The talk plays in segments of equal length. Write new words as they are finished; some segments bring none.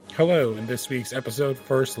Hello, in this week's episode,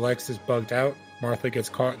 first Lex is bugged out, Martha gets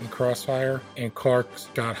caught in crossfire, and Clark's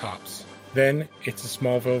got hops. Then, it's a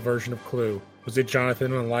Smallville version of Clue. Was it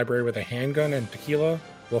Jonathan in the library with a handgun and tequila?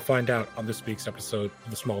 We'll find out on this week's episode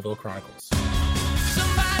of the Smallville Chronicles.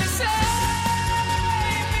 Somebody save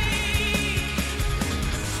me,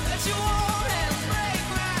 that you won't have to break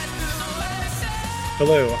right through.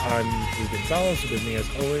 Hello, I'm Lee Gonzalez. With me, as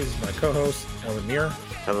always, is my co-host, Ellen Muir.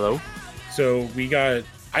 Hello. So we got,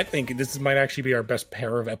 I think this might actually be our best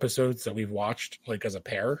pair of episodes that we've watched, like as a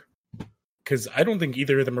pair, because I don't think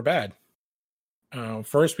either of them are bad.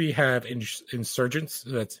 First, we have Insurgence.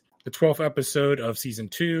 That's the 12th episode of season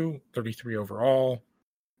 2, 33 overall.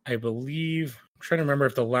 I believe, I'm trying to remember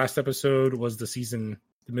if the last episode was the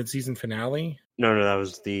mid-season finale. No, that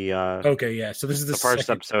was the okay, yeah. So this is the first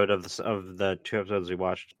episode of the 2 episodes we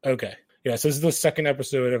watched. Okay, yeah. So this is the second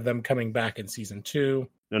episode of them coming back in season 2.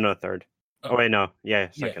 No, third. Oh wait, no, yeah,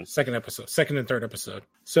 second. Yeah, second episode, second and third episode.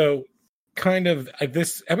 So kind of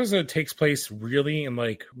this episode takes place really in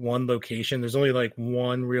like one location. There's only like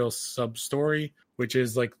one real sub story, which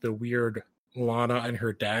is like the weird Lana and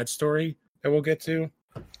her dad story that we'll get to.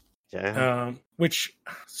 Yeah.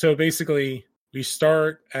 So basically we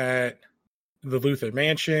start at the Luthor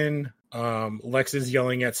mansion. Lex is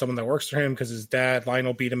yelling at someone that works for him because his dad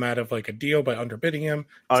Lionel beat him out of like a deal by underbidding him.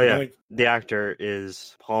 Oh yeah, the actor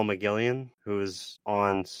is Paul McGillian, who is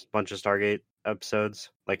on a bunch of Stargate episodes.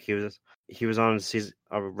 Like he was on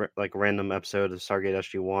a random episode of Stargate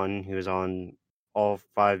SG-1. He was on all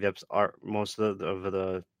 5 episodes, most of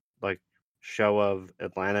the like show of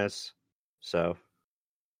Atlantis. So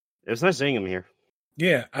it was nice seeing him here.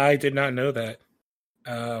 Yeah, I did not know that.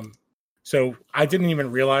 So I didn't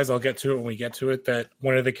even realize, I'll get to it when we get to it, that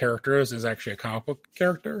one of the characters is actually a comic book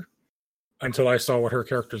character until I saw what her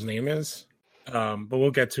character's name is. But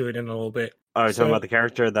we'll get to it in a little bit. Oh, you're talking about the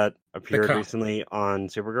character that appeared recently on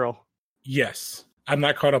Supergirl? Yes. I'm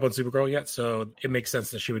not caught up on Supergirl yet, so it makes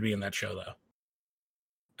sense that she would be in that show,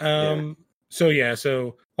 though. So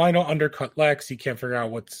Lionel undercut Lex. He can't figure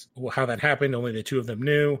out how that happened. Only the two of them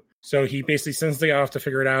knew. So he basically sends the guy off to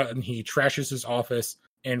figure it out, and he trashes his office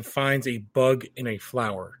and finds a bug in a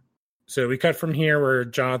flower. So we cut from here where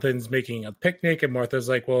Jonathan's making a picnic, and Martha's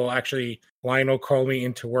like, well, actually, Lionel called me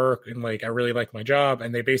into work, and like I really like my job.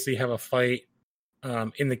 And they basically have a fight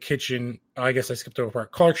in the kitchen. I guess I skipped over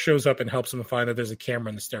part. Clark shows up and helps him find that there's a camera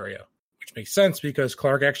in the stereo, which makes sense because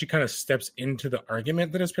Clark actually kind of steps into the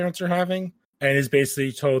argument that his parents are having and is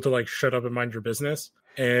basically told to like shut up and mind your business.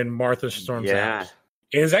 And Martha storms out.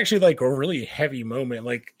 It is actually like a really heavy moment,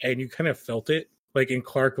 like, and you kind of felt it, like in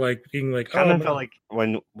Clark, like being like, kind of felt like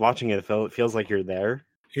when watching it feels like you're there.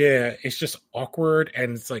 Yeah, it's just awkward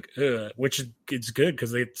and it's like, which is good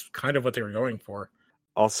because it's kind of what they were going for.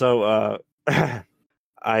 Also,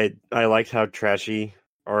 I liked how trashy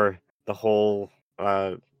or the whole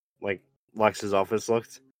like Lex's office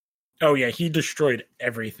looked. Oh yeah, he destroyed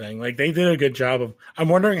everything. Like they did a good job of. I'm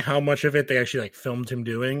wondering how much of it they actually like filmed him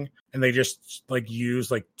doing, and they just like used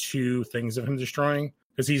like 2 things of him destroying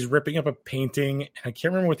because he's ripping up a painting. And I can't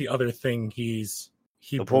remember what the other thing he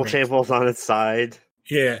the pool table's on its side.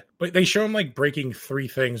 Yeah, but they show him like breaking 3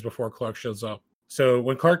 things before Clark shows up. So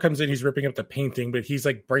when Clark comes in, he's ripping up the painting, but he's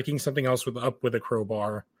like breaking something else with a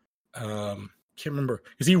crowbar. Can't remember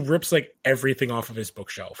because he rips like everything off of his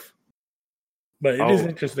bookshelf. But it is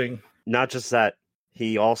interesting. Not just that,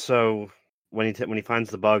 he also when he finds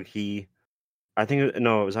the bug, it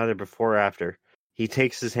was either before or after. He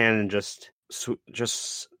takes his hand and just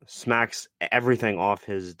smacks everything off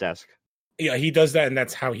his desk. Yeah, he does that, and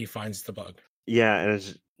that's how he finds the bug. Yeah, and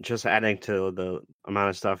it's just adding to the amount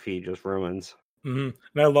of stuff he just ruins. Mm-hmm.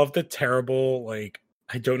 And I love the terrible, like,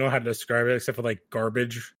 I don't know how to describe it except for like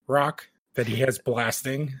garbage rock that he has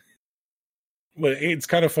blasting. But it's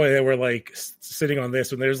kind of funny that we're like sitting on this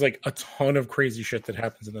when there's like a ton of crazy shit that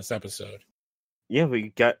happens in this episode. Yeah,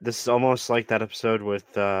 this is almost like that episode with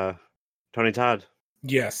Tony Todd.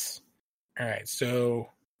 Yes. All right. So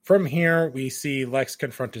from here, we see Lex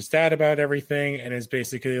confront his dad about everything and is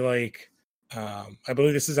basically like, I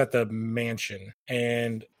believe this is at the mansion.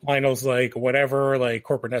 And Lionel's like, whatever, like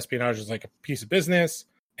corporate espionage is like a piece of business.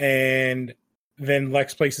 And then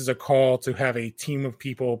Lex places a call to have a team of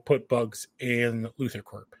people put bugs in Luthor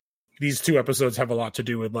Corp. These 2 episodes have a lot to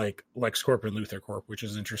do with like Lex Corp and Luthor Corp, which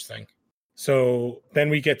is interesting. So then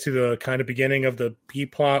we get to the kind of beginning of the B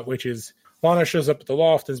plot, which is Lana shows up at the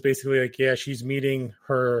loft and is basically like, yeah, she's meeting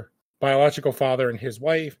her biological father and his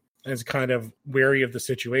wife and is kind of wary of the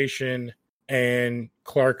situation. And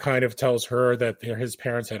Clark kind of tells her that his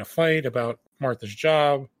parents had a fight about Martha's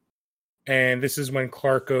job. And this is when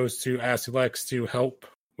Clark goes to ask Lex to help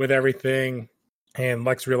with everything. And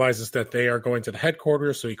Lex realizes that they are going to the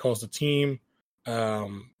headquarters, so he calls the team. But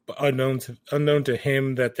unknown to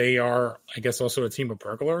him that they are, I guess, also a team of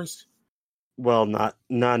burglars. Well, not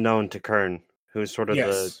known to Kern, who's sort of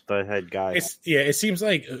Yes. the head guy. It seems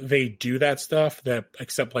like they do that stuff,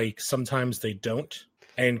 except like sometimes they don't.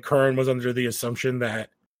 And Kern was under the assumption that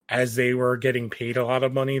as they were getting paid a lot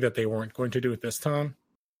of money, that they weren't going to do it this time.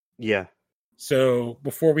 Yeah. So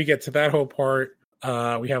before we get to that whole part,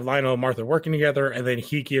 we have Lionel and Martha working together, and then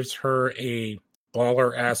he gives her a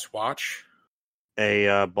baller-ass watch.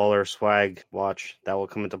 A baller swag watch that will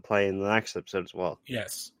come into play in the next episode as well.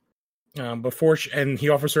 Yes. And he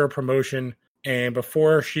offers her a promotion, and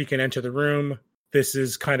before she can enter the room, this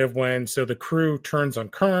is kind of when, so the crew turns on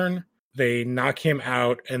Kern, they knock him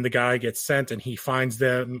out, and the guy gets sent, and he finds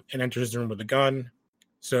them and enters the room with a gun.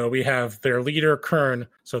 So we have their leader, Kern.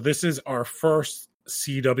 So this is our first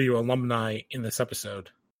CW alumni in this episode.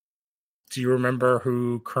 Do you remember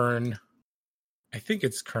who Kern? I think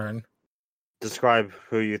it's Kern. Describe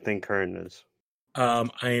who you think Kern is.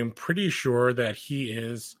 I am pretty sure that he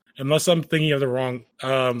is, unless I'm thinking of the wrong,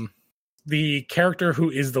 the character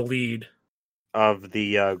who is the lead Of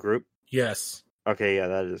the group? Yes. Okay, yeah,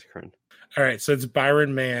 that is Kern. All right, so it's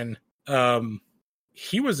Byron Mann.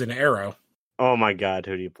 He was in Arrow. Oh my god,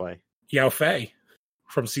 who do you play? Yao Fei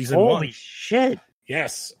from season 1. Holy shit!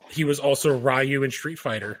 Yes, he was also Ryu in Street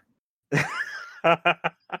Fighter.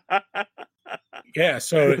 Yeah,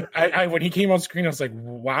 so I when he came on screen, I was like,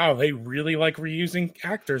 wow, they really like reusing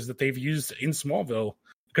actors that they've used in Smallville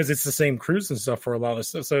because it's the same crews and stuff for a lot of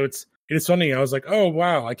stuff. So it's funny. I was like, oh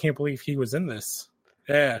wow, I can't believe he was in this.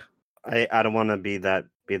 Yeah. I don't want to be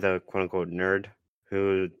the quote unquote nerd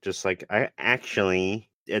who just like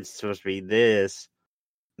it's supposed to be this.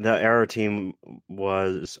 The Arrow team or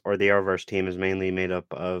the Arrowverse team is mainly made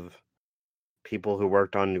up of people who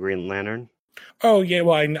worked on Green Lantern. Oh yeah,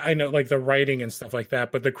 well I know like the writing and stuff like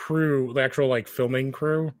that, but the crew, the actual like filming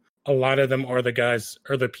crew, a lot of them are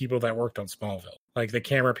the people that worked on Smallville, like the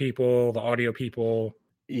camera people, the audio people.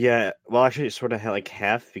 Yeah, well, actually, it's sort of like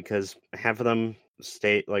half because half of them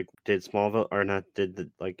did Smallville or not did the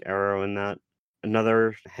like Arrow and that.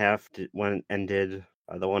 Another half went and did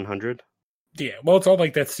the 100. Yeah, well, it's all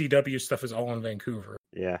like that CW stuff is all in Vancouver.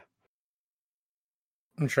 Yeah.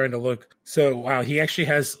 I'm trying to look. So, wow, he actually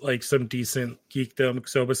has like some decent geekdom.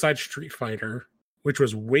 So, besides Street Fighter, which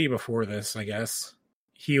was way before this, I guess,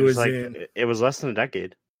 he was in. It was less than a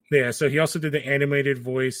decade. Yeah, so he also did the animated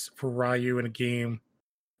voice for Ryu in a game.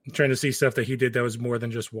 I'm trying to see stuff that he did that was more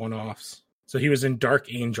than just one-offs. So he was in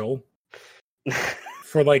Dark Angel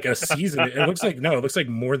for like a season. It looks like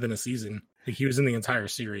more than a season. Like he was in the entire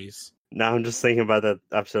series. Now I'm just thinking about that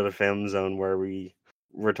episode of Family Zone where we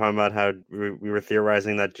were talking about how we were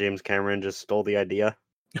theorizing that James Cameron just stole the idea.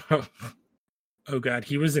 Oh god,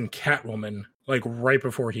 he was in Catwoman like right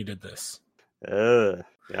before he did this.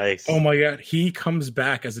 Yikes. Oh my god, he comes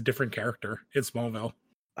back as a different character in Smallville.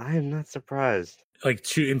 I am not surprised. Like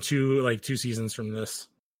two seasons from this.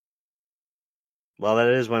 Well, that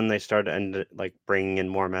is when they started bringing in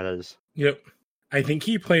more metas. Yep. I think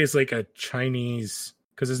he plays like a Chinese,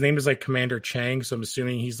 because his name is like Commander Chang, so I'm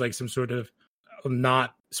assuming he's like some sort of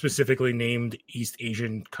not specifically named East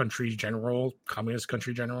Asian country general, communist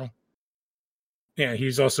country general. Yeah,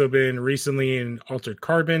 he's also been recently in Altered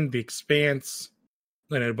Carbon, The Expanse,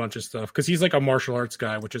 and a bunch of stuff. Because he's like a martial arts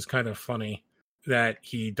guy, which is kind of funny that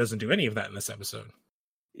he doesn't do any of that in this episode.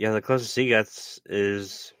 Yeah, the closest he gets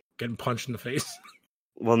is getting punched in the face.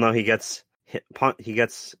 Well, no, he gets hit. He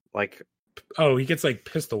gets like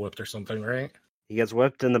pistol whipped or something, right? He gets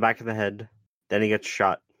whipped in the back of the head. Then he gets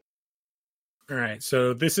shot. All right,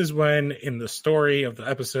 so this is when, in the story of the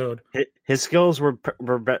episode, his skills were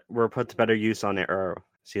put to better use on Arrow.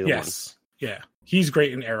 Yes, yeah, he's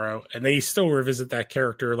great in Arrow, and they still revisit that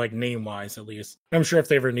character, like name wise at least. I'm sure if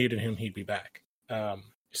they ever needed him, he'd be back.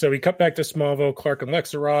 So we cut back to Smallville. Clark and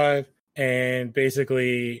Lex arrive, and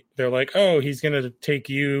basically they're like, "Oh, he's gonna take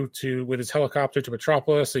you with his helicopter to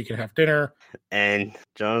Metropolis so you can have dinner." And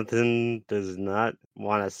Jonathan does not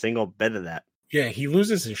want a single bit of that. Yeah, he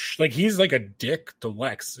loses his he's like a dick to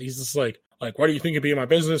Lex. He's just like, why do you think it'd be in my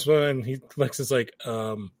business? And Lex is like,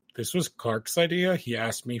 this was Clark's idea. He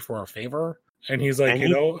asked me for a favor, and he's like,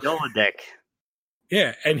 still a dick.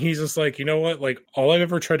 Yeah, and he's just like, you know what? Like, all I've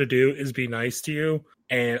ever tried to do is be nice to you,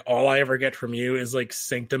 and all I ever get from you is like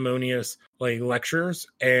sanctimonious like lectures,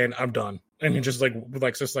 and I'm done. And he just like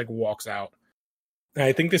Lex just like walks out. And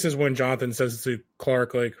I think this is when Jonathan says to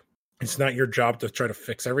Clark, like, it's not your job to try to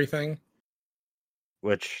fix everything.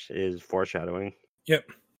 Which is foreshadowing. Yep.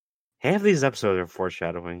 Half these episodes are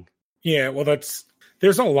foreshadowing. Yeah, well, that's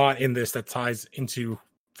there's a lot in this that ties into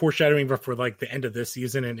foreshadowing for like the end of this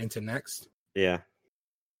season and into next. Yeah.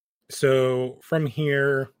 So from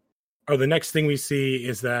here, the next thing we see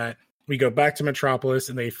is that we go back to Metropolis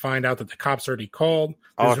and they find out that the cops already called.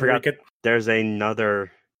 Oh, I There's a forgot. ricket- There's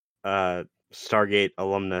another Stargate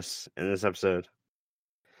alumnus in this episode.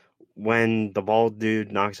 When the bald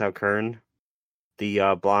dude knocks out Kern,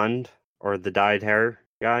 the blonde or the dyed hair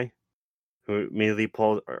guy, who immediately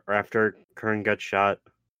pulled after Kern gets shot,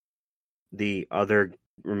 the other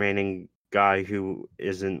remaining guy who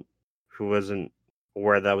wasn't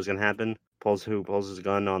aware that was gonna happen pulls his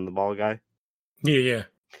gun on the bald guy. Yeah.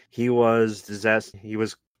 He was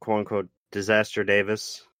quote unquote Disaster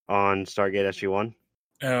Davis on Stargate SG-1.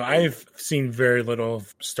 I've seen very little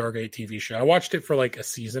of Stargate TV show. I watched it for like a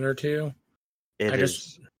season or two.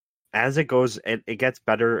 As it goes, it gets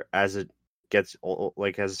better as it gets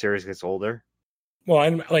as the series gets older.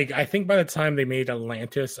 Well, I think by the time they made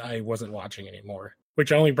Atlantis, I wasn't watching anymore.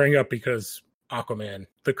 Which I only bring up because Aquaman,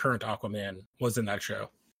 the current Aquaman, was in that show.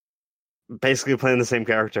 Basically playing the same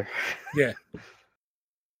character. Yeah.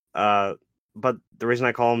 But the reason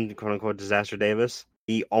I call him quote unquote Disaster Davis,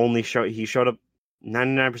 he showed up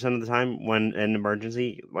 99% of the time when an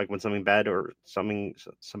emergency, like when something bad or some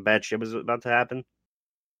bad shit was about to happen.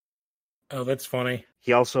 Oh, that's funny.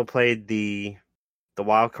 He also played the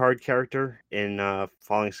wild card character in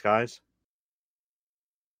Falling Skies.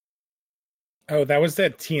 Oh, that was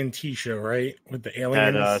that TNT show, right? With the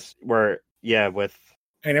aliens?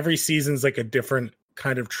 And every season's like a different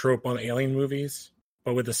kind of trope on alien movies,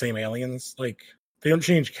 but with the same aliens. Like, they don't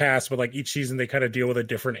change cast, but like each season they kind of deal with a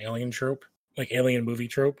different alien trope, like alien movie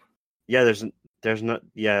trope. Yeah, there's and there's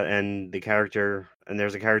a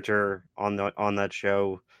character on that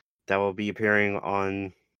show that will be appearing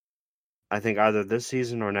on, I think, either this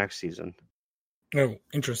season or next season. Oh,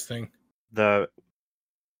 interesting.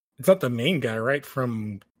 It's not the main guy, right?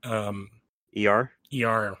 From ER?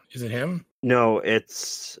 ER. Is it him? No,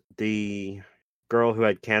 it's the girl who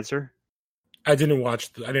had cancer. I didn't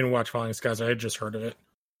watch Falling Skies. I had just heard of it.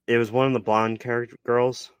 It was one of the blonde character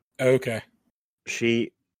girls. Okay.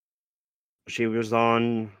 She was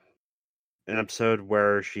on an episode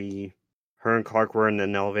where her and Clark were in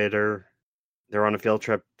an elevator. They're on a field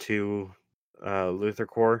trip to Luther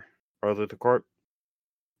Corps,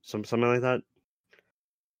 something like that.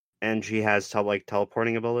 And she has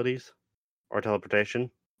teleporting abilities or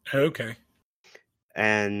teleportation. Okay.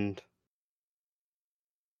 And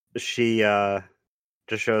she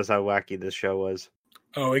just shows how wacky this show was.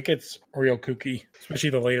 Oh, it gets real kooky,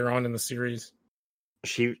 especially the later on in the series.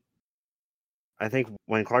 I think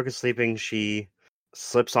when Clark is sleeping, she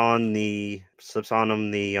slips on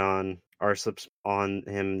him the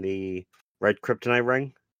red kryptonite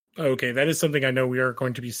ring. Okay, that is something I know we are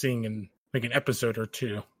going to be seeing in like an episode or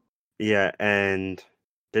two. Yeah, and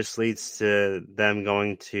this leads to them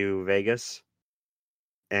going to Vegas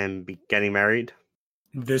and getting married.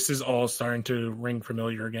 This is all starting to ring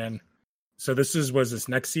familiar again. So was this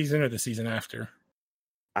next season or the season after?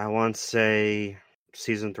 I want to say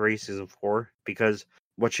season 3, season 4, because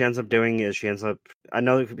what she ends up doing is I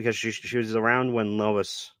know because she was around when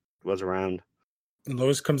Lois was around. And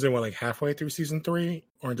Lois comes in like halfway through season 3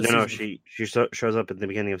 or into No, she shows up at the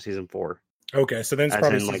beginning of season 4. Okay, so then it's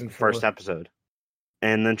probably season 4. First episode,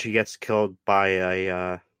 and then she gets killed by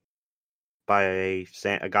a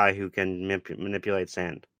guy who can manipulate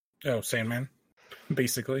sand. Oh, Sandman,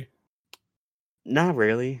 basically. Not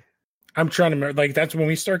really. I'm trying to remember. Like, that's when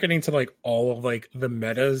we start getting to like all of like the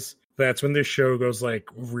metas. That's when this show goes like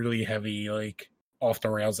really heavy, like off the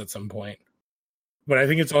rails at some point. But I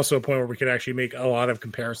think it's also a point where we could actually make a lot of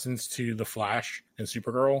comparisons to The Flash and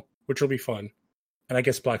Supergirl, which will be fun, and I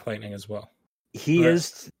guess Black Lightning as well.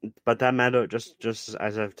 But that meta, just as I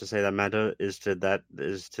have to say, that meta is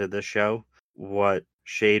to this show what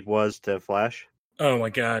Shade was to Flash. Oh my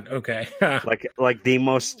god! Okay, like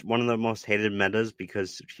one of the most hated metas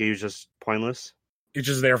because he was just pointless. He's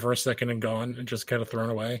just there for a second and gone, and just kind of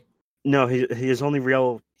thrown away. No, he is only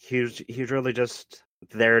real. He's really just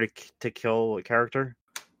there to kill a character.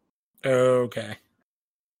 Okay.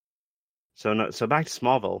 So back to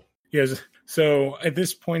Smallville. Yes. So at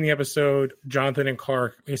this point in the episode, Jonathan and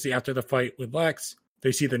Clark, basically after the fight with Lex,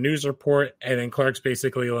 they see the news report, and then Clark's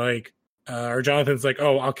basically like, or Jonathan's like,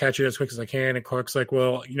 "Oh, I'll catch you as quick as I can," and Clark's like,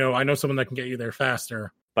 "Well, I know someone that can get you there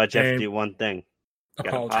faster, but you have to do one thing: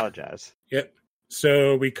 apologize." Yep.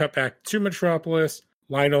 So we cut back to Metropolis.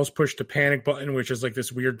 Lionel's pushed the panic button, which is like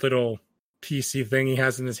this weird little PC thing he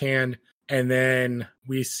has in his hand, and then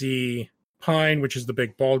we see Pine, which is the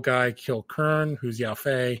big bald guy, kill Kern, who's Yao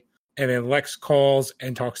Fei. And then Lex calls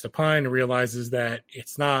and talks to Pine and realizes that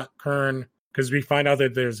it's not Kern, because we find out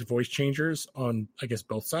that there's voice changers on, I guess,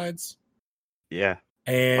 both sides. Yeah.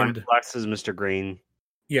 And Lex is Mr. Green.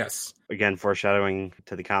 yes. Again, foreshadowing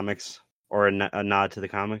to the comics, or a nod to the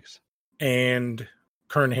comics. And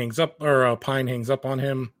Kern hangs up, or Pine hangs up on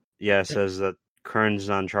him. Yeah, it says that Kern's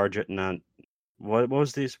not in charge. What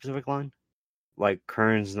was the specific line? Like,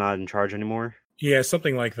 Kern's not in charge anymore? Yeah,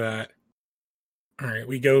 something like that. All right,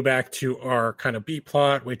 we go back to our kind of B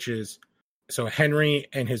plot, which is, so Henry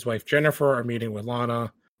and his wife Jennifer are meeting with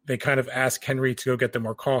Lana. They kind of ask Henry to go get them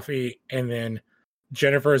more coffee, and then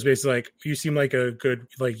Jennifer is basically like, you seem like a good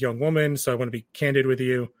young woman, so I want to be candid with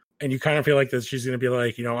you. And you kind of feel like that she's going to be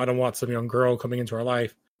like, I don't want some young girl coming into our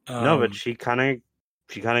life. No, but she kind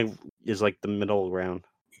of is like the middle ground.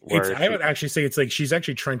 I would actually say it's like she's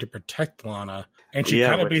actually trying to protect Lana, and she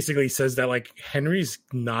kind of basically says that like Henry's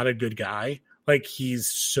not a good guy. Like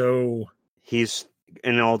he's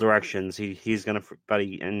in all directions. He's gonna, but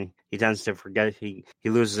he tends to forget. He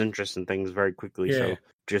loses interest in things very quickly. Yeah. So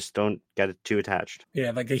just don't get too attached.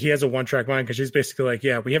 Yeah, like he has a one-track mind, because she's basically like,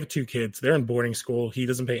 yeah, we have 2 kids. They're in boarding school. He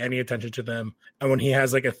doesn't pay any attention to them, and when he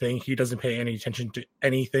has like a thing, he doesn't pay any attention to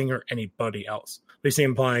anything or anybody else. They say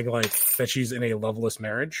implying like that she's in a loveless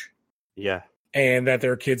marriage. Yeah. And that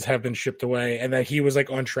their kids have been shipped away, and that he was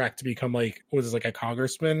like on track to become like a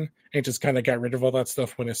congressman, and just kind of got rid of all that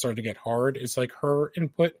stuff when it started to get hard. It's like her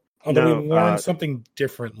input. Although we learn something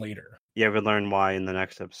different later. Yeah, we learn why in the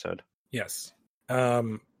next episode. Yes.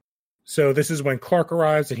 So this is when Clark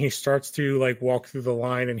arrives, and he starts to like walk through the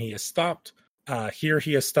line, and he is stopped. Here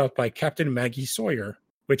he is stopped by Captain Maggie Sawyer,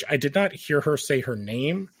 which I did not hear her say her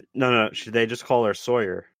name. No. They just call her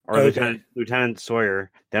Sawyer. Or okay. Lieutenant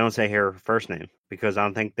Sawyer. They don't say her first name, because I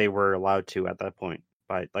don't think they were allowed to at that point.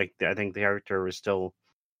 But I think the character was still.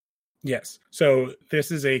 Yes. So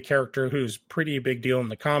this is a character who's pretty big deal in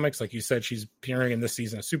the comics. Like you said, she's appearing in this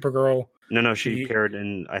season of Supergirl. No, she appeared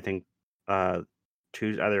in, I think,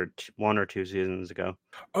 either 1 or 2 seasons ago.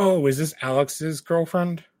 Oh, is this Alex's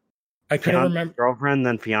girlfriend? I couldn't remember. Girlfriend,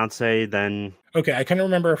 then fiance, then. Okay, I couldn't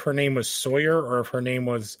remember if her name was Sawyer or if her name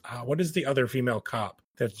was. What is the other female cop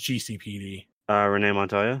that's GCPD? Renee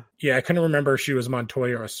Montoya? Yeah, I couldn't remember if she was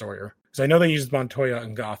Montoya or Sawyer, because I know they used Montoya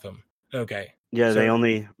in Gotham. Okay. Yeah,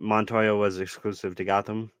 so, Montoya was exclusive to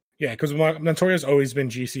Gotham. Yeah, because Montoya's always been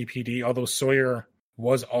GCPD, although Sawyer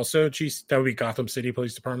was also that would be Gotham City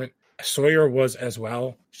Police Department. Sawyer was as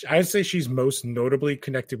well. I'd say she's most notably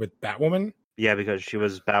connected with Batwoman. Yeah, because she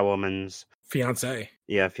was Batwoman's fiance.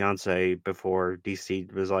 Yeah, fiance before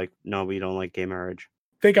DC was like, no, we don't like gay marriage.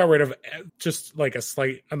 They got rid of just like a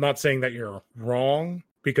slight. I'm not saying that you're wrong,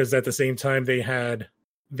 because at the same time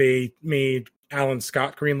they made Alan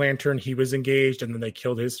Scott Green Lantern. He was engaged, and then they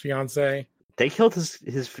killed his fiance. They killed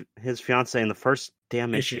his fiance in the first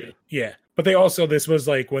damn issue. Yeah, but they also, this was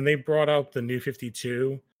like when they brought out the New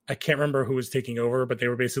 52. I can't remember who was taking over, but they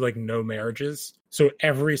were basically like no marriages. So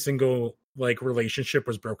every single like relationship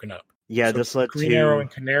was broken up. Yeah, so this led Green Arrow and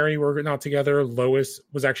Canary were not together. Lois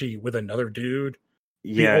was actually with another dude.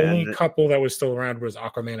 Yeah, the only couple that was still around was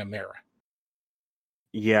Aquaman and Mara.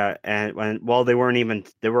 Yeah, and they weren't even.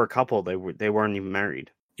 They were a couple. They weren't even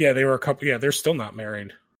married. Yeah, they were a couple. Yeah, they're still not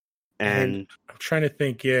married. And I'm trying to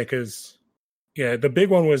think. Yeah, because the big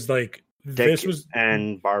one was like Dick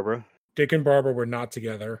and Barbara. Dick and Barbara were not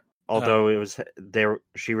together. Although it was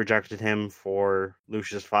she rejected him for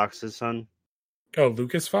Lucius Fox's son. Oh,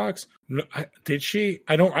 Lucas Fox? No, did she?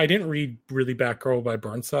 I didn't read really Batgirl by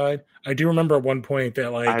Burnside. I do remember at one point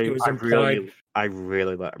that like it was implied. I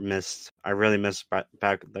really missed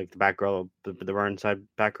back like the Batgirl, the Burnside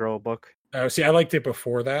Batgirl book. Oh, see, I liked it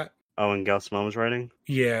before that. Oh, and Gail Simone was writing.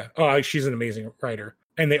 Yeah. Oh, she's an amazing writer.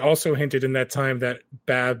 And they also hinted in that time that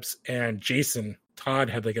Babs and Jason Todd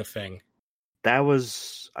had like a thing. That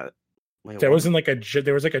was. There was like a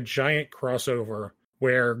giant crossover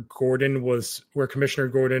where Commissioner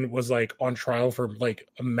Gordon was like on trial for like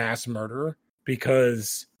a mass murder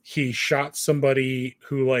because he shot somebody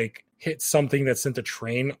who like hit something that sent a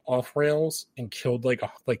train off rails and killed like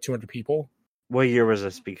 200 people. What year was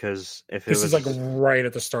this? Because this is like right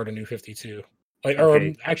at the start of New 52. Like, okay.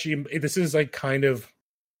 Or actually, this is like kind of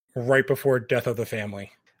right before Death of the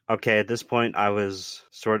Family. Okay, at this point, I was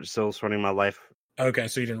still sorting my life. Okay,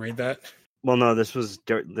 so you didn't read that? Well, no, this was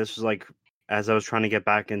like as I was trying to get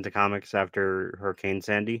back into comics after Hurricane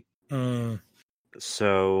Sandy.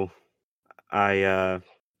 So I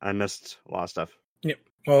missed a lot of stuff. Yep.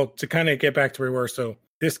 Well, to kind of get back to where we were, so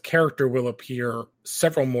this character will appear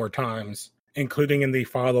several more times, including in the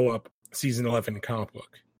follow-up season 11 comic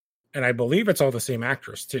book. And I believe it's all the same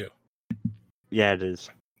actress, too. Yeah, it is.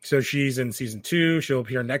 So she's in season 2. She'll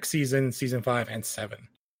appear next season, season 5 and 7.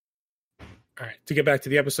 All right. To get back to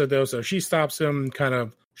the episode, though, so she stops him, kind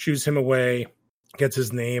of shoos him away, gets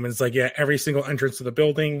his name, and it's like, yeah, every single entrance to the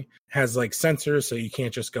building has like sensors, so you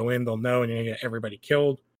can't just go in. They'll know, and you're gonna get everybody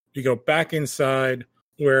killed. You go back inside,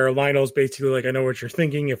 where Lionel's basically like, I know what you're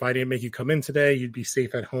thinking. If I didn't make you come in today, you'd be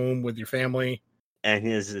safe at home with your family. And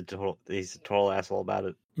he's a total asshole about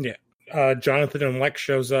it. Yeah. Jonathan and Lex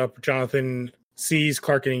shows up. Jonathan sees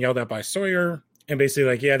Clark getting yelled at by Sawyer, and basically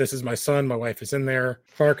like, yeah, this is my son. My wife is in there.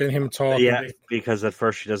 Clark and him talk. Yeah, because at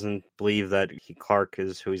first she doesn't believe that Clark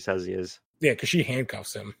is who he says he is. Yeah, because she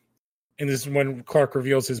handcuffs him. And this is when Clark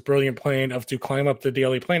reveals his brilliant plan to climb up the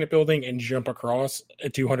Daily Planet building and jump across a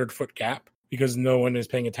 200-foot gap because no one is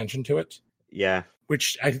paying attention to it. Yeah.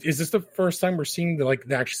 Which, is this the first time we're seeing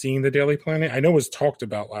actually seeing the Daily Planet? I know it was talked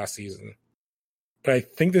about last season. But I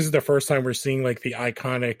think this is the first time we're seeing like the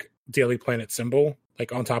iconic Daily Planet symbol,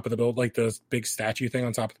 like on top of the build, like the big statue thing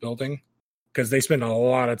on top of the building. Because they spend a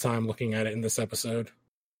lot of time looking at it in this episode.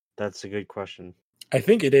 That's a good question. I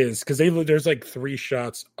think it is, because there's like 3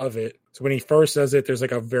 shots of it. So when he first says it, there's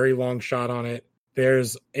like a very long shot on it.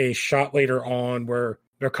 There's a shot later on where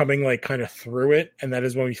they're coming like kind of through it, and that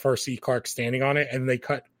is when we first see Clark standing on it, and they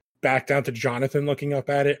cut back down to Jonathan looking up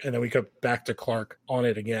at it, and then we cut back to Clark on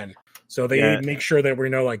it again. So they make sure that we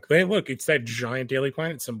know, like, hey, look, it's that giant Daily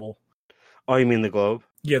Planet symbol. Oh, you mean the globe?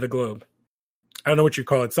 Yeah, the globe. I don't know what you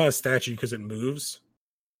call it. It's not a statue because it moves.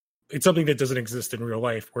 It's something that doesn't exist in real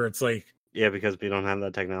life, where it's like... Yeah, because we don't have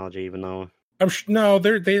that technology, even though... No,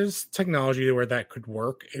 there's technology where that could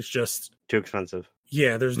work. It's just... too expensive.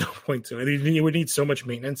 Yeah, there's no point to it. You would need so much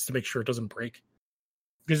maintenance to make sure it doesn't break.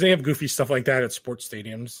 Because they have goofy stuff like that at sports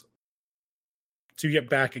stadiums. To get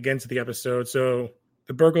back again to the episode, so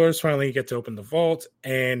the burglars finally get to open the vault,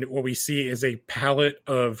 and what we see is a pallet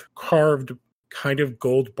of carved kind of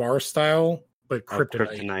gold bar style, but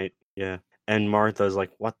kryptonite. Yeah. And Martha's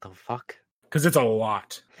like, what the fuck? Because it's a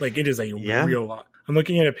lot. Like, it is a real lot. I'm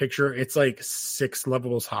looking at a picture. It's like 6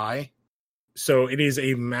 levels high. So it is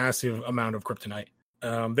a massive amount of kryptonite.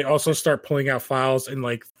 They also start pulling out files, and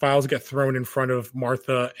like files get thrown in front of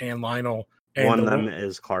Martha and Lionel. And one of them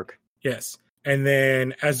is Clark. Yes. And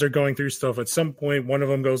then as they're going through stuff, at some point, one of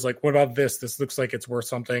them goes like, what about this? This looks like it's worth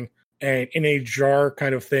something. And in a jar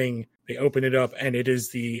kind of thing, they open it up, and it is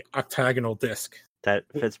the octagonal disc. That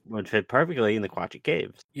would fit perfectly in the Quatchie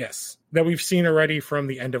Caves. Yes. That we've seen already from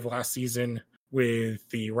the end of last season with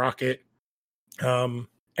the rocket. And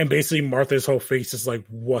basically Martha's whole face is like,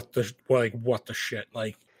 what the shit?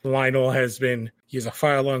 Like, Lionel he has a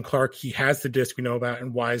file on Clark. He has the disc we know about.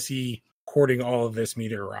 And why is he hoarding all of this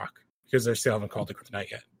meteor rock? Because they still haven't called the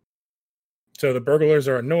kryptonite yet. So the burglars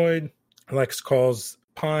are annoyed. Lex calls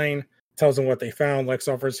Pine, tells him what they found. Lex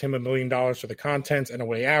offers him $1 million for the contents and a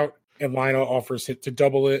way out. And Lionel offers it to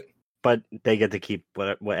double it. But they get to keep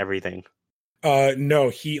everything.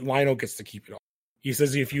 No, Lionel gets to keep it all. He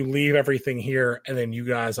says, if you leave everything here, and then you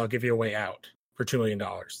guys, I'll give you a way out for $2 million.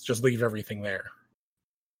 Just leave everything there.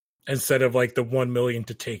 Instead of like the $1 million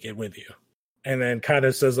to take it with you. And then kind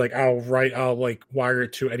of says like, I'll like wire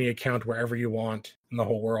it to any account wherever you want in the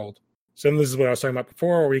whole world. So this is what I was talking about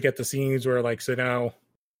before, where we get the scenes where like, so now,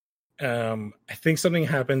 I think something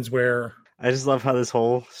happens where... I just love how this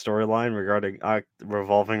whole storyline regarding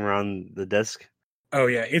revolving around the disc. Oh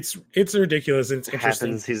yeah, it's ridiculous. And it's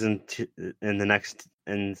interesting. Happens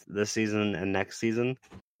in this season and next season.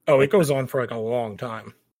 Oh, it goes on for like a long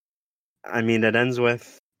time. I mean, it ends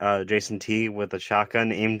with Jason T with a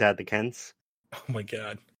shotgun aimed at the Kents. Oh my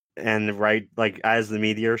god! And right, like as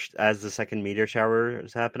the second meteor shower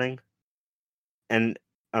is happening, and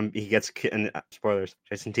he gets spoilers.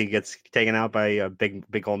 Jason T gets taken out by a big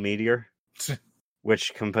old meteor,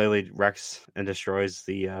 which completely wrecks and destroys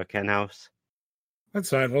the Kent house. That's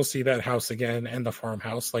fine. We'll see that house again and the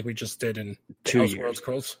farmhouse like we just did in 2 years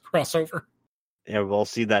crossover. Yeah, we'll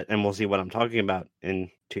see that, and we'll see what I'm talking about in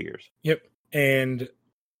 2 years. Yep. And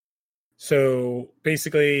so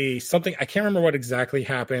basically I can't remember what exactly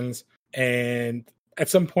happens. And at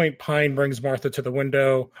some point, Pine brings Martha to the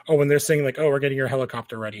window. Oh, and they're saying like, oh, we're getting your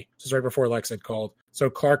helicopter ready. This is right before Lex had called. So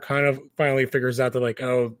Clark kind of finally figures out that like,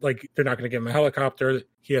 oh, like they're not going to give him a helicopter.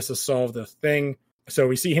 He has to solve the thing. So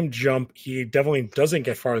we see him jump. He definitely doesn't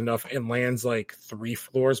get far enough and lands like 3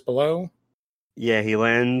 floors below. Yeah, he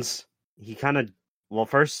lands. He kind of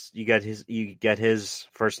first you get his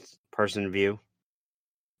first person view,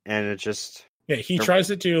 and it just he tries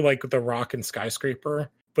to do like the Rock and Skyscraper,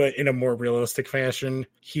 but in a more realistic fashion.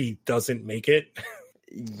 He doesn't make it.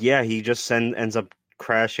 Yeah, he just ends up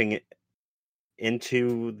crashing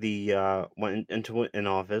into into an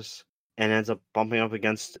office. and ends up bumping up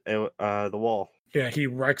against the wall. Yeah, he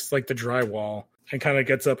wrecks like the drywall and kind of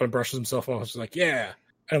gets up and brushes himself off. He's like, yeah,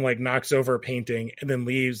 and like knocks over a painting and then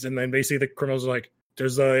leaves. And then basically the criminals are like,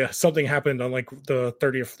 there's something happened on like the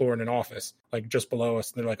 30th floor in an office, like just below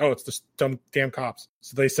us. And they're like, oh, it's the damn cops.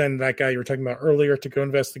 So they send that guy you were talking about earlier to go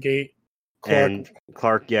investigate.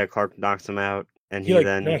 Clark knocks him out, and he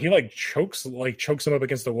chokes him up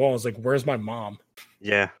against the wall. It's like, where's my mom?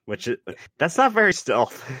 Yeah, that's not very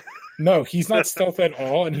stealth. No, he's not stealth at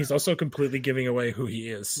all, and he's also completely giving away who he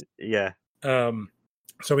is. Yeah. So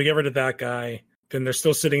we get rid of that guy. Then they're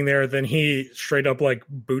still sitting there. Then he straight up like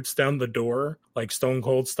boots down the door, like Stone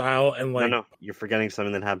Cold style, and like no, you're forgetting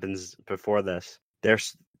something that happens before this. They're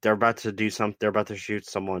about to do something. They're about to shoot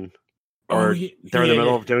someone, or they're in the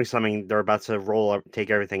middle of doing something. They're about to roll up, take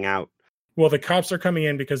everything out. Well, the cops are coming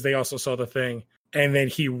in because they also saw the thing, and then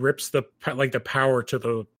he rips the power to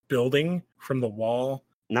the building from the wall.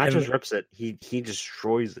 Not just rips it, he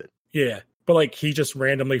destroys it. Yeah, but like he just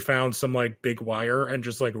randomly found some like big wire and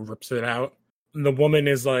just like rips it out. And the woman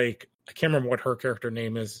is like, I can't remember what her character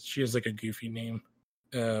name is. She has like a goofy name.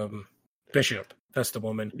 Bishop. That's the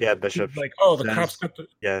woman. Yeah, Bishop. She's like, oh, the cops got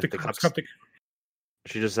the cops got the.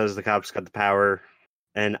 She just says the cops got the power,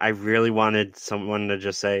 and I really wanted someone to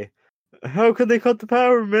just say, "How could they cut the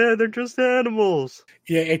power, man? They're just animals."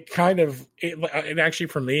 Yeah, it actually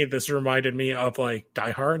for me, this reminded me of like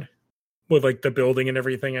Die Hard, with like the building and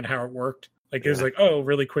everything and how it worked. Like it was like, oh,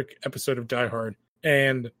 really quick episode of Die Hard.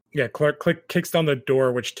 And yeah, Clark kicks down the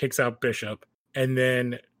door, which takes out Bishop, and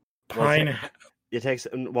then Pine.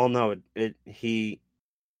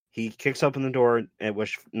 He kicks open the door,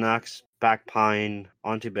 which knocks back Pine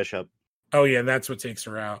onto Bishop. Oh yeah, that's what takes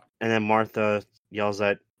her out. And then Martha yells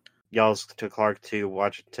to Clark to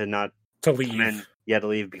leave. To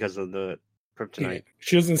leave because of the kryptonite. Yeah.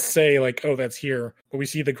 She doesn't say like, "Oh, that's here," but we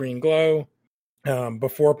see the green glow.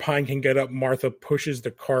 Before Pine can get up, Martha pushes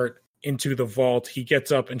the cart into the vault. He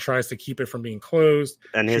gets up and tries to keep it from being closed,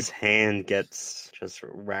 and his hand gets just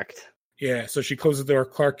wrecked. Yeah, so she closes the door.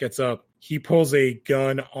 Clark gets up. He pulls a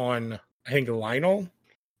gun on, I think, Lionel.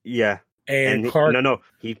 Yeah, and Clark.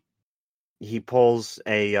 He pulls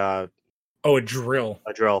a drill.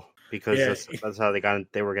 A drill, because that's how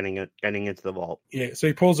they were getting into the vault. Yeah, so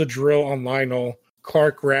he pulls a drill on Lionel.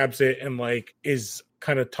 Clark grabs it and like is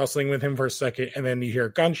kind of tussling with him for a second, and then you hear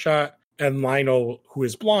a gunshot, and Lionel, who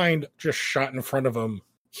is blind, just shot in front of him,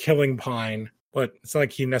 killing Pine. But it's not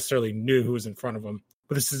like he necessarily knew who was in front of him.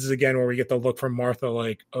 But this is again where we get the look from Martha,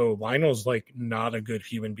 like, oh, Lionel's like not a good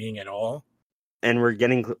human being at all. And we're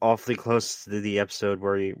getting awfully close to the episode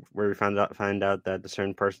where we find out that the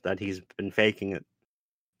certain person that he's been faking it,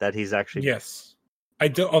 that he's actually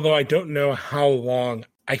although I don't know how long.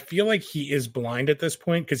 I feel like he is blind at this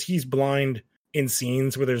point because he's blind in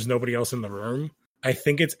scenes where there's nobody else in the room. I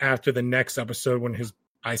think it's after the next episode when his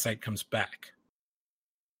eyesight comes back.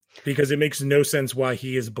 Because it makes no sense why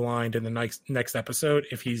he is blind in the next episode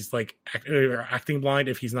if he's like acting blind,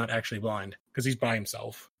 if he's not actually blind, because he's by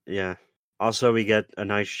himself. Yeah. Also, we get a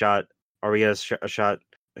nice shot, or we get a shot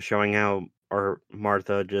showing how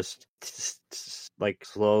Martha just like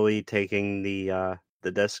slowly taking the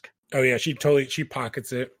disc. Oh yeah, she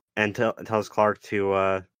pockets it and tells Clark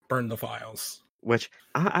to burn the files. Which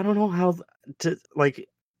I don't know how to like.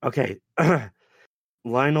 Okay,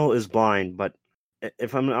 Lionel is blind, but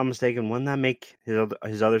if I'm not mistaken, wouldn't that make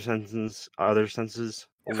his other senses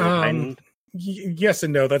heightened? Yes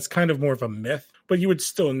and no. That's kind of more of a myth, but you would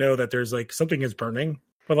still know that there's like something is burning.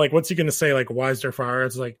 But like, what's he gonna say? Like, why is there fire?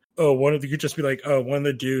 It's like, oh, one of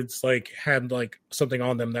the dudes like had like something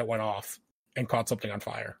on them that went off and caught something on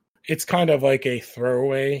fire. It's kind of like a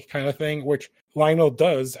throwaway kind of thing, which Lionel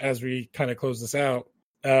does as we kind of close this out.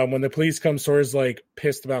 When the police come, Sora's like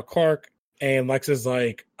pissed about Clark. And Lex is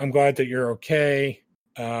like, I'm glad that you're okay.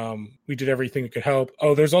 We did everything that could help.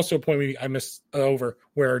 Oh, there's also a point I missed over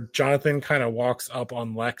where Jonathan kind of walks up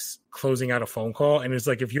on Lex closing out a phone call and is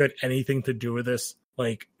like, if you had anything to do with this,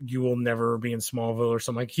 like, you will never be in Smallville or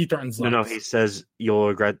something. Like, he threatens Lex. No, he says you'll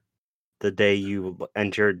regret the day you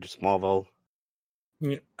entered Smallville.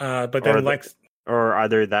 But then Lex... Or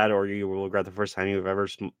either that or you will regret the first time you've ever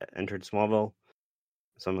entered Smallville.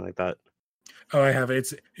 Something like that. Oh, I have it.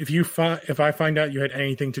 It's if I find out you had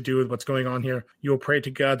anything to do with what's going on here, you will pray to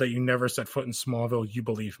God that you never set foot in Smallville. You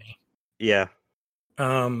believe me. Yeah.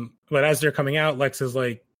 But as they're coming out, Lex is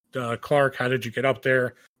like, Clark, how did you get up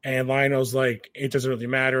there? And Lionel's like, it doesn't really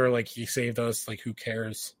matter. Like, he saved us. Like, who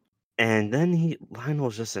cares? And then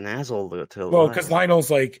Lionel's just an asshole to Well, because Lionel's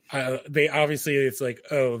like, it's like,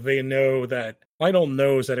 oh, they know that Lionel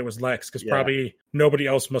knows that it was Lex because probably nobody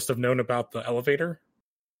else must have known about the elevator.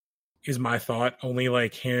 is my thought. Only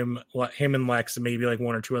like him and Lex, and maybe like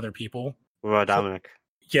one or two other people. What about So- Dominic?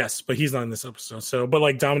 Yes, but he's not in this episode. So, but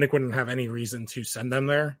like Dominic wouldn't have any reason to send them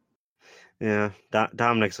there. Yeah,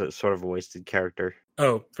 Dominic's sort of a wasted character.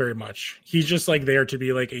 Oh, very much. He's just like there to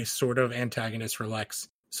be like a sort of antagonist for Lex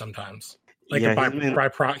sometimes. Like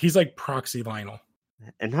Yeah, he's like proxy Lionel.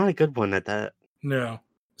 and not a good one at that. No.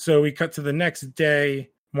 So we cut to the next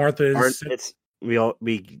day. Martha's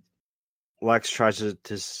Lex tries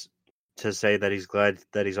to say that he's glad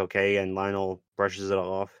that he's okay, and Lionel brushes it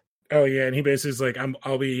off. oh yeah, and he basically is like,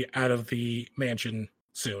 I'll be out of the mansion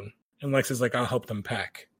soon. And Lex is like, I'll help them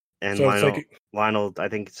pack. And So it's Lionel, I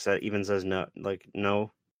think, even says no, like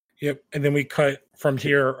no. Yep. And then we cut from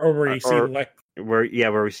here over you see Lex.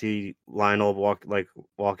 Where we see Lionel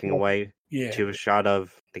walking away Yeah. to a shot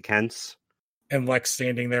of the Kents. And Lex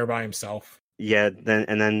standing there by himself. Yeah,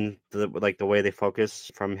 then the way they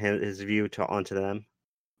focus from his view onto them.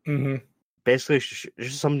 Mm-hmm. Basically,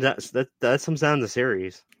 that sums down the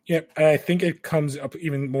series. Yep. I think it comes up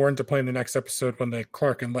even more into play in the next episode when the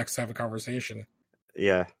Clark and Lex have a conversation.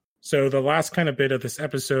 Yeah. So the last kind of bit of this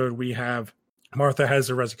episode, we have Martha has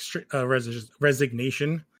a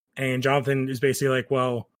resignation, and Jonathan is basically like,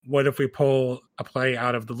 well, what if we pull a play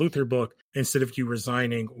out of the Luther book? Instead of you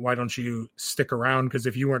resigning, why don't you stick around? Because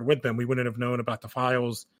if you weren't with them, we wouldn't have known about the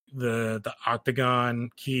files, the Octagon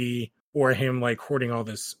key, or him like hoarding all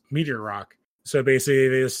this meteor rock. So basically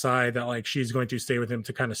they decide that like she's going to stay with him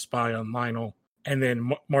to kind of spy on Lionel. And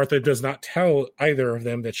then Martha does not tell either of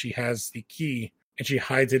them that she has the key, and she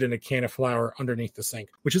hides it in a can of flour underneath the sink,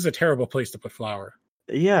 which is a terrible place to put flour.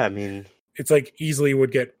 Yeah, I mean, it's like easily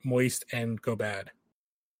would get moist and go bad.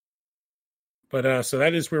 But so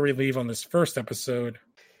that is where we leave on this first episode.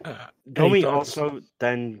 Don't we also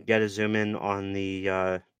then get a zoom in on the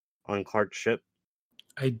on Clark's ship?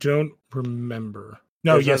 I don't remember.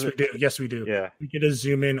 No, yes, we do. Yes, we do. Yeah, we get a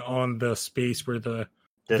zoom in on the space where the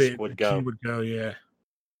key would go. Yeah.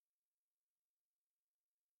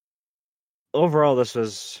 Overall, this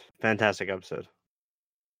was a fantastic episode.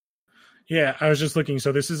 Yeah, I was just looking.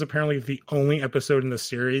 So this is apparently the only episode in the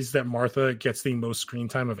series that Martha gets the most screen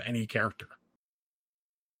time of any character.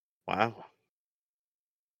 Wow.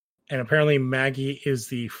 And apparently Maggie is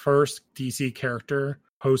the first DC character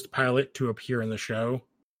post-pilot to appear in the show,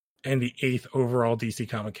 and the 8th overall DC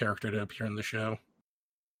comic character to appear in the show.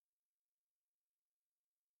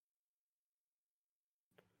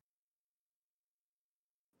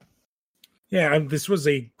 Yeah, this was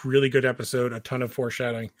a really good episode, a ton of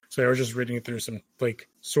foreshadowing. So I was just reading through some like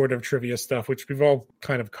sort of trivia stuff, which we've all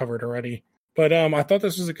kind of covered already. But I thought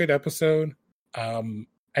this was a good episode.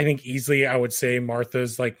 I think easily I would say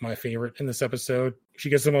Martha's like my favorite in this episode. She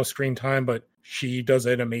gets the most screen time, but she does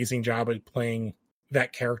an amazing job at playing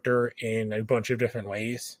that character in a bunch of different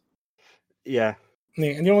ways. Yeah.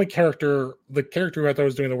 And the only character who I thought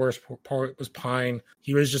was doing the worst part was Pine.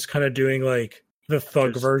 He was just kind of doing like the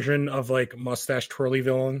thug version of like mustache twirly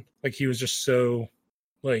villain. Like he was just so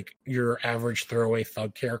like your average throwaway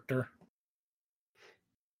thug character.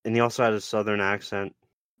 And he also had a southern accent.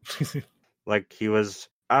 Like I was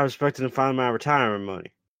expecting to find my retirement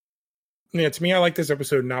money. Yeah, to me, I like this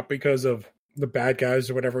episode not because of the bad guys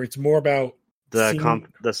or whatever. It's more about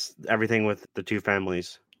everything with the two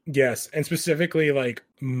families. Yes, and specifically like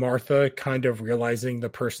Martha kind of realizing the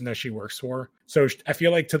person that she works for. So I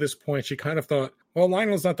feel like to this point, she kind of thought, well,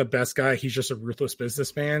 Lionel's not the best guy. He's just a ruthless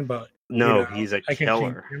businessman, but no, he's a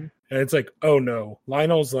killer. And it's like, oh no,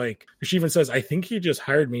 Lionel's like, she even says, I think he just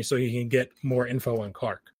hired me so he can get more info on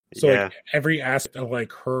Clark. So like every aspect of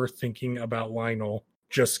like her thinking about Lionel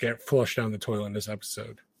just get flushed down the toilet in this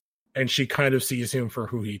episode. And she kind of sees him for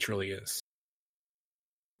who he truly is.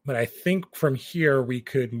 But I think from here we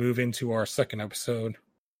could move into our second episode.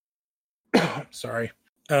 Sorry.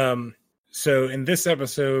 So in this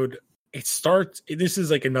episode, this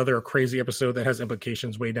is like another crazy episode that has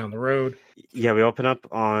implications way down the road. Yeah, we open up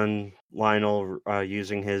on Lionel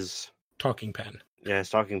using his talking pen. Yeah, his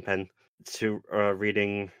talking pen to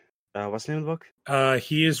reading. What's the name of the book?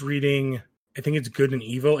 He is reading, I think it's Good and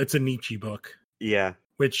Evil. It's a Nietzsche book. Yeah.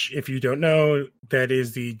 Which, if you don't know, that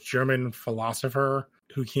is the German philosopher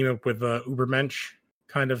who came up with the Übermensch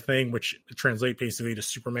kind of thing, which translates basically to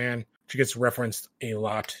Superman. She gets referenced a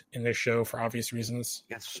lot in this show for obvious reasons.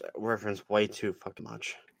 Gets referenced way too fucking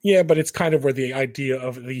much. Yeah, but it's kind of where the idea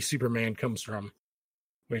of the Superman comes from.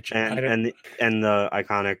 Which and the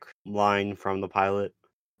iconic line from the pilot.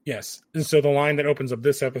 Yes. And so the line that opens up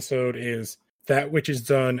this episode is, that which is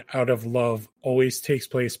done out of love always takes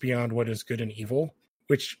place beyond what is good and evil,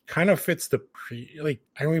 which kind of fits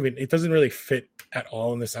it doesn't really fit at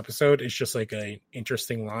all in this episode. It's just like an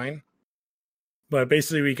interesting line. But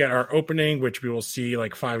basically, we get our opening, which we will see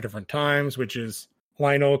like 5 different times, which is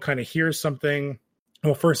Lionel kind of hears something.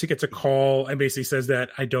 Well, first he gets a call and basically says that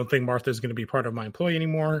I don't think Martha is going to be part of my employee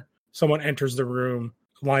anymore. Someone enters the room.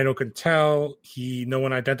 Lionel can tell. No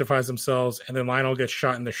one identifies themselves. And then Lionel gets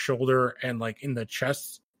shot in the shoulder and like in the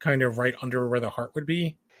chest, kind of right under where the heart would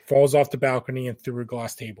be. Falls off the balcony and through a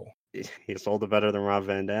glass table. He sold it better than Rob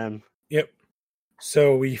Van Dam. Yep.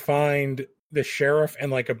 So we find the sheriff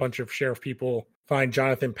and like a bunch of sheriff people find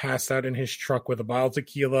Jonathan passed out in his truck with a bottle of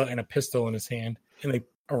tequila and a pistol in his hand, and they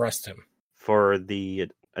arrest him. For the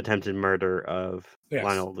attempted murder of Yes.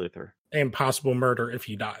 Lionel Luthor. And possible murder if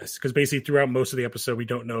he dies. Because basically throughout most of the episode, we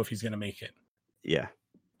don't know if he's going to make it. Yeah.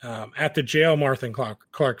 At the jail, Martha and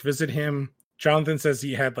Clark visit him. Jonathan says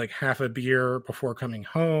he had like half a beer before coming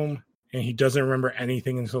home, and he doesn't remember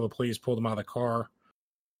anything until the police pulled him out of the car.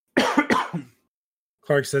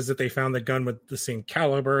 Clark says that they found the gun with the same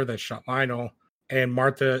caliber that shot Lionel, and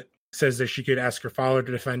Martha says that she could ask her father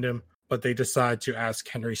to defend him, but they decide to ask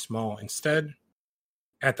Henry Small instead.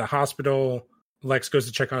 At the hospital, Lex goes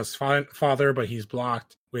to check on his father, but he's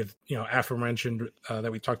blocked with, aforementioned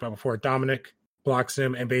that we talked about before. Dominic blocks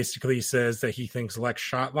him and basically says that he thinks Lex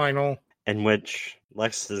shot Lionel. In which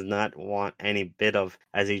Lex does not want any bit of,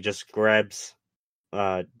 as he just grabs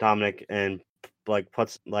Dominic and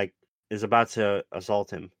is about to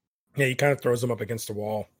assault him. Yeah, he kind of throws him up against the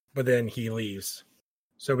wall, but then he leaves.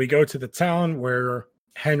 So we go to the town where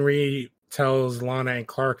Henry tells Lana and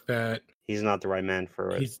Clark that he's not the right man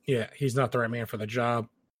for it. He's not the right man for the job.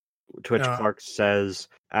 To which Clark says,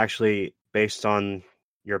 actually, based on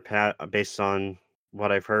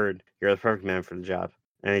what I've heard, you're the perfect man for the job.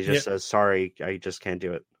 And he just says, sorry, I just can't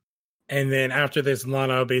do it. And then after this,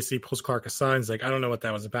 Lana basically pulls Clark aside and is like, I don't know what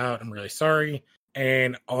that was about. I'm really sorry.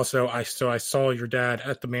 And also, I saw your dad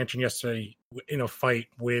at the mansion yesterday in a fight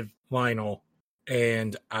with Lionel,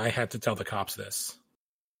 and I had to tell the cops this.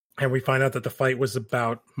 And we find out that the fight was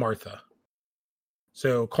about Martha.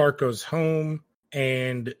 So Clark goes home,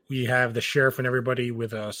 and we have the sheriff and everybody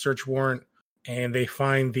with a search warrant, and they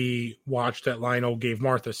find the watch that Lionel gave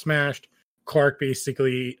Martha smashed.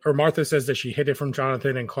 Martha says that she hid it from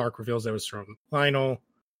Jonathan, and Clark reveals it was from Lionel.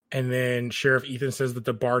 And then Sheriff Ethan says that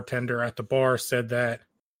the bartender at the bar said that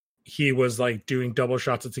he was like doing double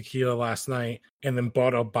shots of tequila last night and then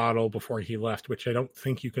bought a bottle before he left, which I don't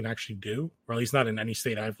think you can actually do, or at least not in any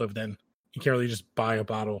state I've lived in. You can't really just buy a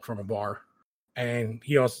bottle from a bar. And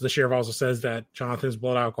the sheriff also says that Jonathan's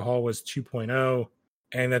blood alcohol was 2.0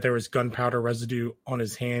 and that there was gunpowder residue on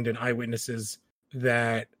his hand, and eyewitnesses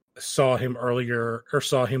that saw him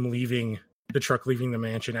leaving the truck, leaving the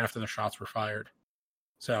mansion after the shots were fired.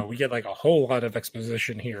 So we get like a whole lot of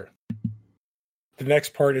exposition here. The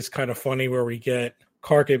next part is kind of funny where we get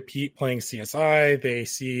Clark and Pete playing CSI. They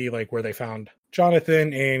see like where they found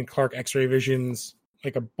Jonathan, and Clark x-ray visions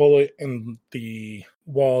like a bullet in the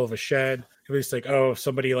wall of a shed. It's like, oh, if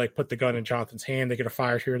somebody like put the gun in Jonathan's hand, they get a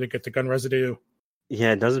fire here to get the gun residue.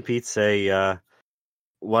 Yeah, doesn't Pete say,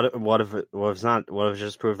 what if it's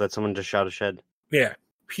just proof that someone just shot a shed? Yeah.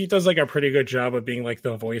 Pete does like a pretty good job of being like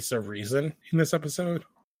the voice of reason in this episode,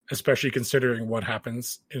 especially considering what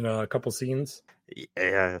happens in a couple scenes.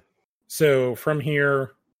 Yeah. So from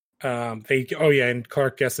here, and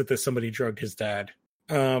Clark guessed that somebody drugged his dad.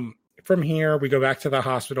 From here, we go back to the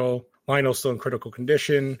hospital. Lionel's still in critical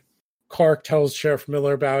condition. Clark tells Sheriff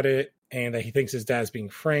Miller about it and that he thinks his dad's being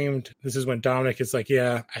framed. This is when Dominic is like,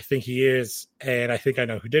 yeah, I think he is, and I think I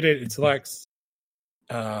know who did it. It's Lex.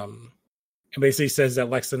 And basically says that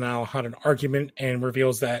Lex and Lionel had an argument, and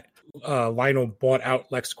reveals that Lionel bought out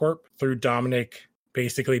LexCorp through Dominic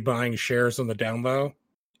basically buying shares on the down low.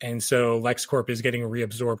 And so LexCorp is getting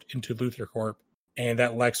reabsorbed into Luthor Corp, and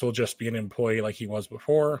that Lex will just be an employee like he was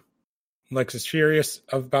before. Lex is furious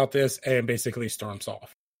about this and basically storms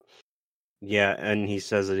off. Yeah, and he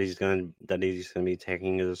says that he's gonna be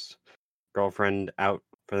taking his girlfriend out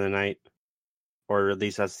for the night, or at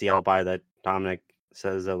least that's the alibi that Dominic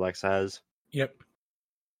says that Lex has. Yep.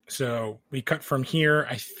 So we cut from here.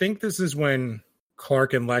 I think this is when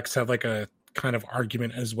Clark and Lex have like a kind of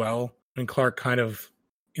argument as well. And Clark kind of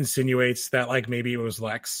insinuates that like maybe it was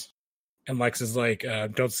Lex. And Lex is like,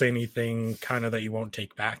 don't say anything kind of that you won't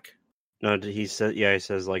take back. No, he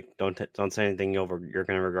says like, don't say anything you're going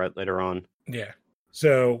to regret later on. Yeah.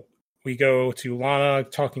 So we go to Lana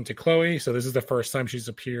talking to Chloe. So this is the first time she's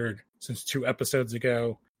appeared since 2 episodes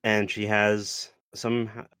ago. And she has some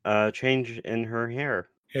change in her hair.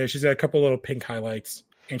 Yeah, she's got a couple little pink highlights,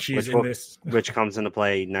 and which comes into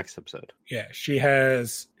play next episode. Yeah,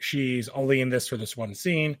 she's only in this for this one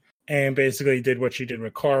scene. and basically did what she did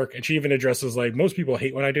with Clark. And she even addresses, like, most people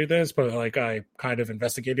hate when I do this, but, like, I kind of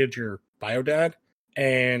investigated your bio dad.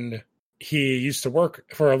 And he used to work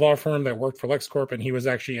for a law firm that worked for LexCorp, and he was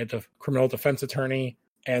actually a criminal defense attorney.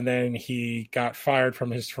 And then he got fired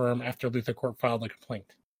from his firm after Luther Corp filed a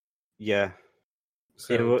complaint. Yeah.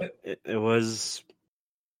 So It was...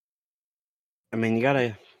 I mean, you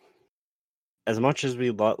gotta... As much as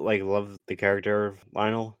we love the character of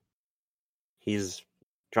Lionel,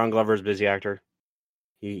 John Glover's a busy actor.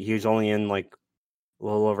 He's only in, like, a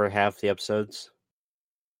little over half the episodes.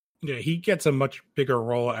 yeah, he gets a much bigger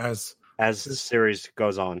role as the series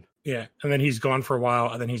goes on. Yeah, and then he's gone for a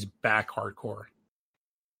while, and then he's back hardcore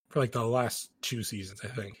for like the last 2 seasons, I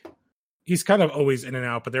think. He's kind of always in and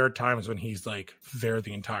out, but there are times when he's like there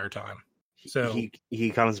the entire time. So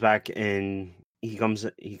he comes back he comes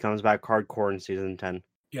back hardcore in season 10.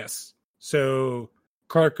 Yes. So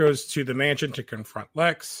Clark goes to the mansion to confront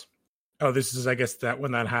Lex. Oh, this is, I guess, that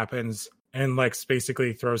when that happens, and Lex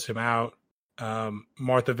basically throws him out.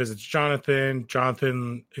 Martha visits Jonathan.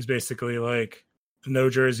 Jonathan is basically like,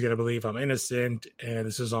 no jury's gonna believe I'm innocent, and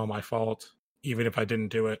this is all my fault, even if I didn't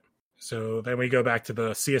do it. So then we go back to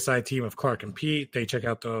the CSI team of Clark and Pete. They check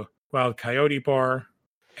out the Wild Coyote bar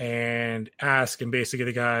and ask, and basically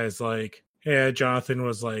the guy is like, yeah, Jonathan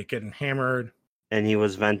was like getting hammered, and he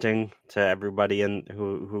was venting to everybody in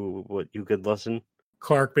who you could listen.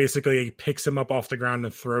 Clark basically picks him up off the ground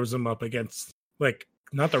and throws him up against, like,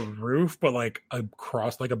 not the roof, but like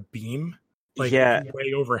across, like a beam, like, yeah,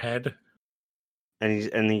 way overhead. And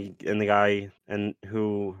the guy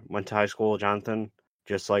who went to high school with Jonathan,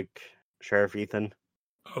 just like Sheriff Ethan.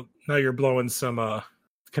 Oh, now you're blowing some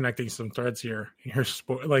connecting some threads here. Here's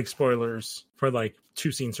spoilers for like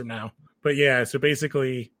 2 scenes from now. But yeah, so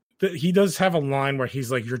basically he does have a line where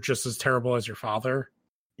he's like, "You're just as terrible as your father."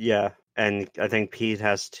 Yeah, and I think Pete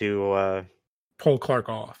has to pull Clark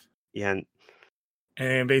off. Yeah.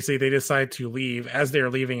 And basically they decide to leave. As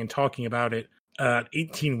they're leaving and talking about it, an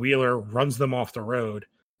 18-wheeler runs them off the road,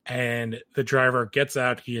 and the driver gets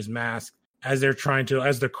out. He is masked. As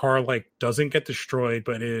the car like doesn't get destroyed,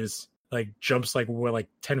 but is like jumps like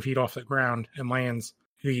 10 feet off the ground and lands.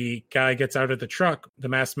 The guy gets out of the truck, the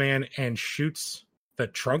masked man, and shoots the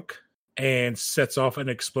trunk and sets off an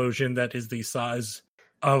explosion that is the size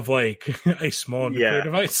of like a small nuclear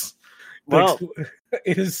device. Well,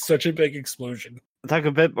 it is such a big explosion. Talk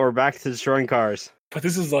a bit more back to destroying cars. But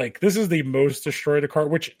this is the most destroyed car,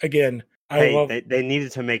 which again, they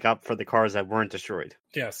needed to make up for the cars that weren't destroyed.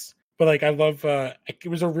 Yes. But like, I love, it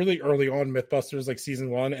was a really early on Mythbusters, like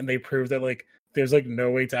season 1, and they proved that like, there's like no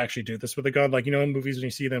way to actually do this with a gun. Like, you know, in movies when you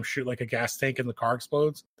see them shoot like a gas tank and the car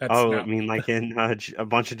explodes. I mean, like in a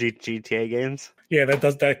bunch of GTA games? Yeah,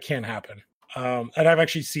 that can't happen. And I've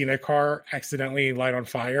actually seen a car accidentally light on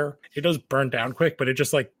fire. It does burn down quick, but it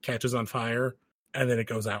just like catches on fire and then it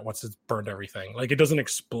goes out once it's burned everything. Like, it doesn't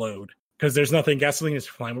explode because there's nothing. Gasoline is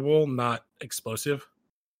flammable, not explosive.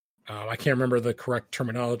 I can't remember the correct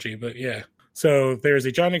terminology, but yeah. So there's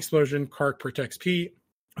a giant explosion. Clark protects Pete.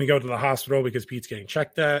 We go to the hospital because Pete's getting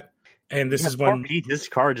checked at. And this is when Pete, his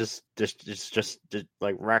car just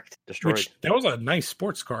like wrecked, destroyed. That was a nice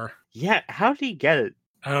sports car. Yeah, how did he get it?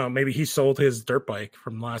 Maybe he sold his dirt bike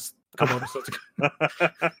from last couple episodes ago.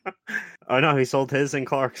 Oh no, he sold his and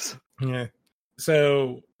Clark's. Yeah.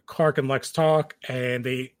 So Clark and Lex talk, and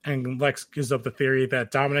Lex gives up the theory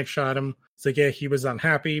that Dominic shot him. It's like, yeah, he was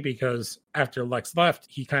unhappy because after Lex left,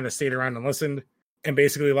 he kind of stayed around and listened. And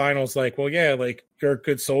basically Lionel's like, well, yeah, like, you're a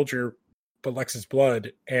good soldier, but Lex's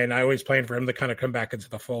blood. And I always planned for him to kind of come back into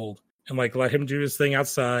the fold and like let him do his thing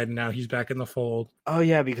outside. And now he's back in the fold. Oh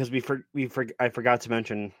yeah, because I forgot to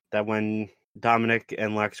mention that when Dominic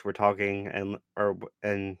and Lex were talking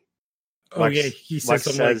he says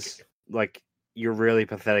something like you're really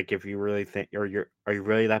pathetic if you really think, are you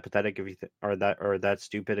really that pathetic if you or that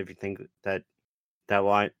stupid if you think that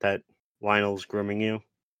Lionel's grooming you?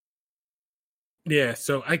 Yeah,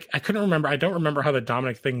 so I couldn't remember. I don't remember how the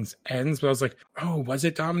Dominic things ends, but I was like, oh, was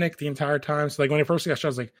it Dominic the entire time? So like when I first got shot, I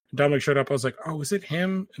was like, Dominic showed up. I was like, oh, is it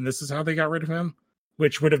him? And this is how they got rid of him,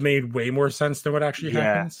 which would have made way more sense than what actually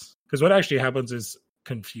happens. Because what actually happens is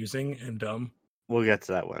confusing and dumb. We'll get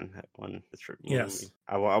to that one. Yes.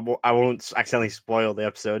 I won't accidentally spoil the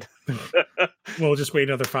episode. We'll just wait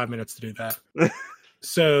another 5 minutes to do that.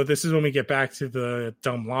 So this is when we get back to the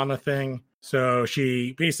dumb Lana thing. So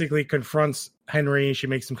she basically confronts Henry. She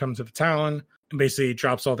makes him come to the Talon and basically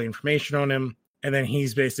drops all the information on him. And then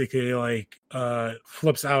he's basically like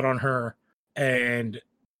flips out on her. And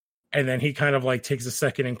then he kind of like takes a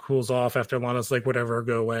second and cools off after Lana's like, whatever,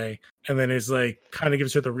 go away. And then is like kind of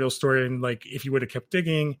gives her the real story. And like, if you would have kept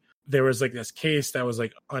digging, there was like this case that was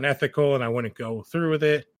like unethical and I wouldn't go through with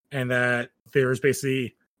it. And that there was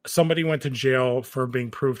basically somebody went to jail for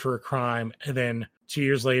being proved for a crime. And then 2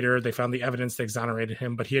 years later, they found the evidence that exonerated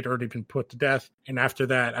him, but he had already been put to death. And after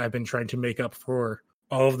that, I've been trying to make up for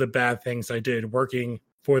all of the bad things I did working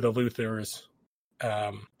for the Luthers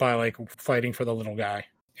by like fighting for the little guy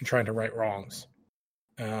and trying to right wrongs.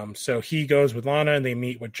 So he goes with Lana and they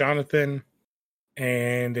meet with Jonathan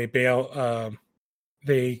and they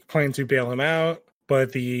plan to bail him out,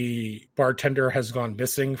 but the bartender has gone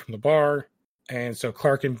missing from the bar. And so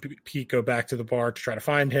Clark and Pete go back to the bar to try to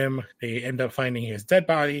find him. They end up finding his dead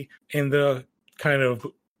body and the kind of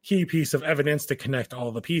key piece of evidence to connect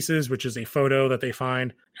all the pieces, which is a photo that they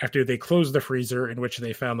find after they close the freezer in which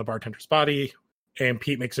they found the bartender's body. And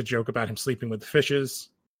Pete makes a joke about him sleeping with the fishes.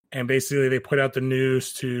 And basically they put out the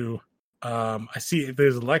news to, I see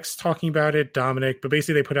there's Lex talking about it, Dominic, but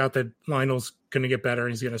basically they put out that Lionel's going to get better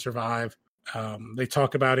and he's going to survive. They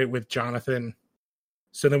talk about it with Jonathan.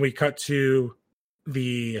 So then we cut to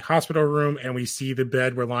the hospital room and we see the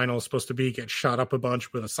bed where Lionel is supposed to be get shot up a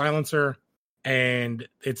bunch with a silencer. And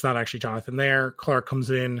it's not actually Jonathan there. Clark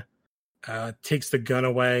comes in, takes the gun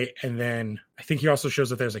away. And then I think he also shows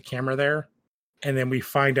that there's a camera there. And then we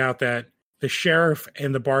find out that the sheriff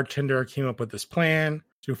and the bartender came up with this plan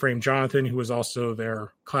to frame Jonathan, who was also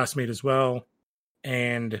their classmate as well.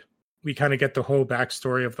 And we kind of get the whole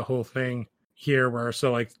backstory of the whole thing here, where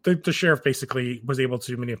so like the sheriff basically was able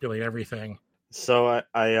to manipulate everything. So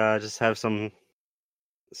I just have some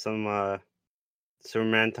Superman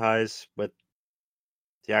ties with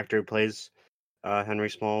the actor who plays Henry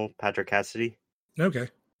Small, Patrick Cassidy. Okay.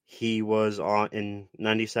 He was on in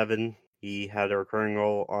 '97. He had a recurring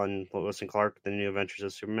role on Lois and Clark: The New Adventures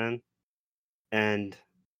of Superman, and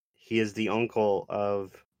he is the uncle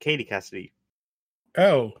of Katie Cassidy.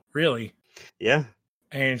 Oh, really? Yeah.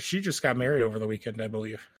 And she just got married over the weekend, I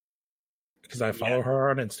believe, because I follow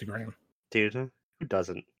her on Instagram. Dude, who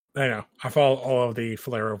doesn't? I know. I follow all of the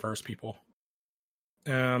Flareoverse people.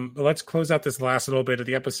 But let's close out this last little bit of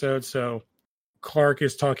the episode. So Clark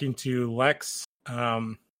is talking to Lex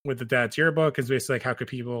with the dad's yearbook. It's basically like, how could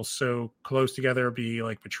people so close together be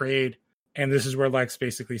like betrayed? And this is where Lex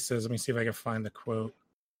basically says, let me see if I can find the quote.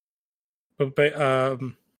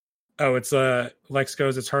 It's Lex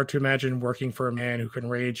goes, it's hard to imagine working for a man who can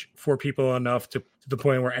rage for people enough to the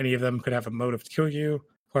point where any of them could have a motive to kill you.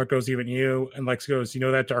 Clark goes, even you. And Lex goes, you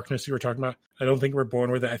know that darkness you were talking about? I don't think we're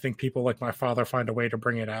born with it. I think people like my father find a way to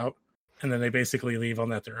bring it out. And then they basically leave on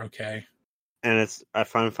that they're okay. And I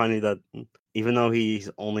find it funny that even though he's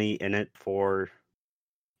only in it for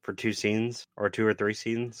 2 scenes or 2 or 3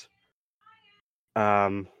 scenes,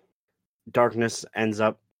 Darkness ends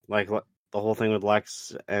up like the whole thing with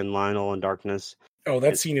Lex and Lionel and Darkness. Oh,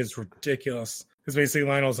 that scene is ridiculous. Because basically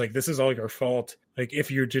Lionel's like, this is all your fault. Like,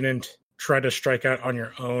 if you didn't try to strike out on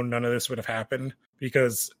your own, none of this would have happened.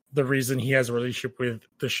 Because the reason he has a relationship with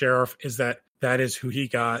the sheriff is that is who he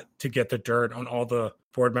got to get the dirt on all the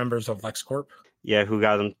board members of LexCorp. Yeah, who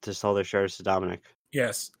got them to sell their shares to Dominic.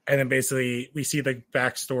 Yes. And then basically we see the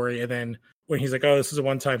backstory. And then when he's like, oh, this is a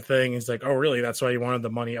one-time thing, he's like, oh, really? That's why you wanted the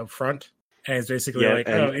money up front? And it's basically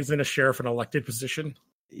oh, isn't a sheriff an elected position?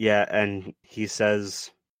 Yeah, and he says,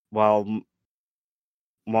 well,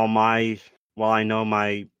 I know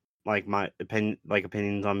my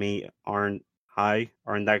opinions on me aren't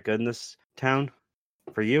that good in this town.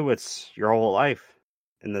 For you, it's your whole life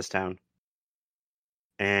in this town.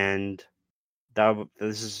 And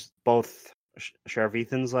this is both Sheriff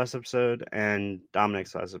Ethan's last episode and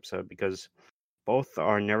Dominic's last episode, because both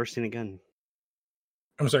are never seen again.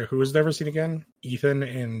 I'm sorry, who was never seen again? Ethan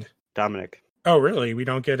and Dominic. Oh, really? We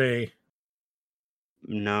don't get a...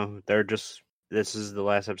 No, this is the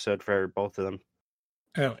last episode for both of them.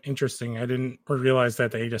 Oh, interesting. I didn't realize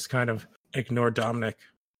that they just kind of ignored Dominic.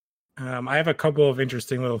 I have a couple of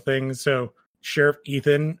interesting little things. So Sheriff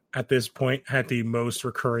Ethan at this point had the most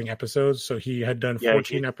recurring episodes. So he had done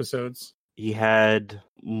 14 episodes. He had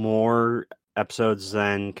more episodes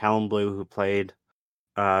than Callum Blue, who played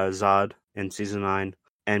Zod in season 9,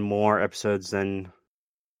 and more episodes than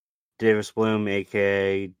Davis Bloom,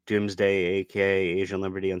 aka Doomsday, aka Asian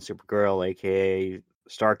Liberty on Supergirl, aka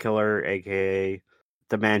Starkiller, aka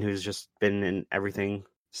the man who's just been in everything,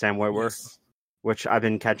 Sam Witwer, which I've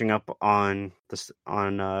been catching up on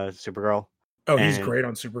Supergirl. Oh, he's great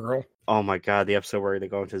on Supergirl. Oh my god, the episode where they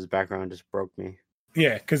go into his background just broke me.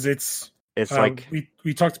 Yeah, because it's like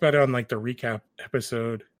we talked about it on like the recap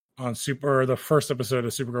episode on the first episode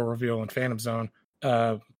of Supergirl Reveal and Phantom Zone.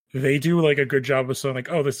 They do like a good job of saying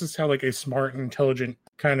like, oh, this is how like a smart and intelligent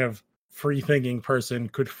kind of free-thinking person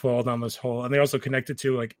could fall down this hole. And they also connect it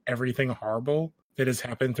to like everything horrible that has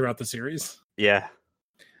happened throughout the series. Yeah.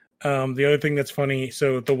 The other thing that's funny,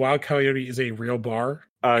 so the Wild Coyote is a real bar.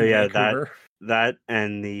 Oh in yeah, Vancouver. that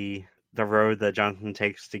and the road that Jonathan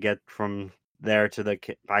takes to get from there to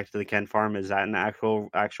back to the Kent farm, is that an actual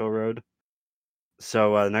road?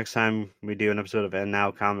 So next time we do an episode of And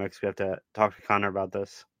Now Comics, we have to talk to Connor about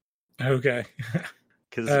this, Okay.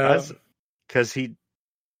 because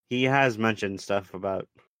he has mentioned stuff about.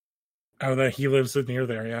 Oh, that he lives near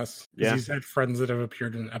there, yes. 'Cause Yeah. he's had friends that have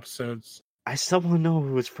appeared in episodes. I still want to know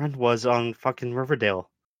who his friend was on fucking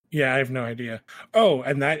Riverdale. Yeah, I have no idea. Oh,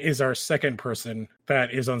 and that is our second person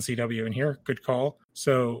that is on CW in here. Good call.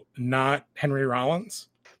 So not Henry Rollins.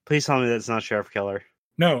 Please tell me that's not Sheriff Keller.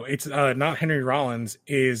 No, it's not Henry Rollins.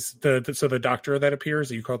 Is the doctor that appears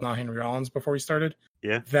that you called not Henry Rollins before we started?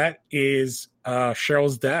 Yeah. That is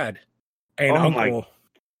Cheryl's dad and Oh my- uncle.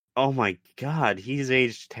 Oh my god, he's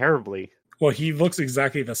aged terribly. Well, he looks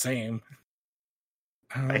exactly the same.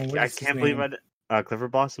 I What is his can't believe name?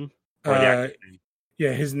 Clifford Blossom. Or the actor's name.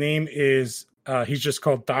 Yeah, his name is he's just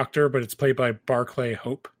called Doctor, but it's played by Barclay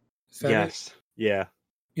Hope. Is that it? Yes. Yeah.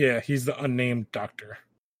 Yeah, he's the unnamed doctor.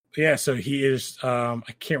 Yeah, so he is I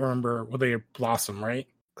can't remember, well, they Blossom, right?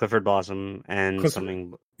 Clifford Blossom and Clifford.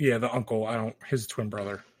 something, Yeah, the uncle, his twin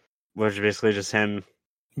brother. which is basically just him.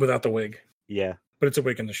 Without the wig. Yeah. But it's a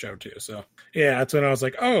wig in the show too, so yeah, that's when I was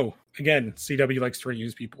like, oh, again, CW likes to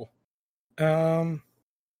reuse people.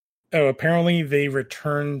 Apparently they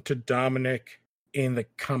returned to Dominic in the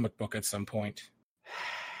comic book at some point.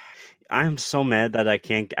 I'm so mad that I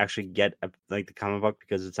can't actually get the comic book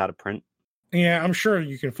because it's out of print. Yeah, I'm sure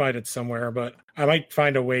you can find it somewhere, but I might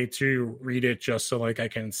find a way to read it just so like I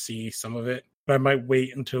can see some of it. But I might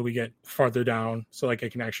wait until we get farther down so like I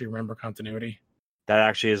can actually remember continuity. That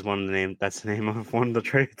actually is one of the name. That's the name of one of the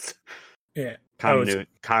traits. Yeah.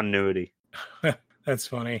 Continuity. That's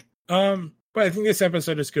funny. But I think this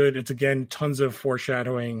episode is good. It's again tons of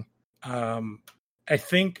foreshadowing. I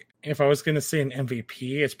think if I was going to say an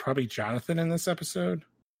MVP, it's probably Jonathan in this episode.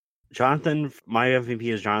 Jonathan, my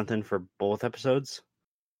MVP is Jonathan for both episodes.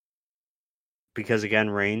 Because again,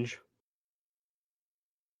 range.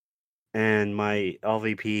 And my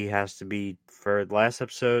LVP has to be for the last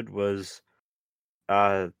episode was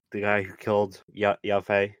the guy who killed Yao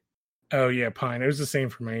Fei. Oh yeah, Pine. It was the same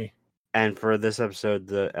for me. And for this episode,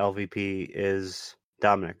 the LVP is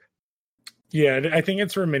Dominic. Yeah, I think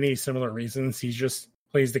it's for many similar reasons. He just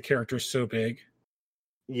plays the character so big.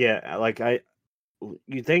 Yeah, like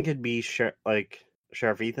you'd think it'd be Sheriff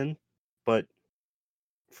Ethan, but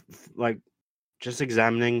like just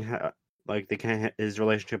examining his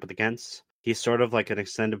relationship with the Kents, he's sort of like an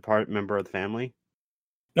extended member of the family.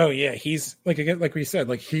 Oh yeah, he's like we said,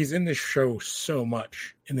 like he's in this show so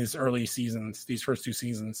much in these early seasons, these first two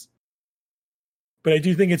seasons. But I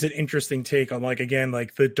do think it's an interesting take on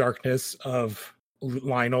the darkness of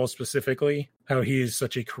Lionel specifically, how he is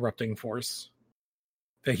such a corrupting force.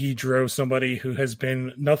 That he drove somebody who has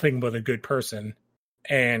been nothing but a good person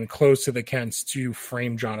and close to the Kents to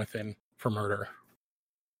frame Jonathan for murder.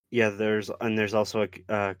 Yeah, there's also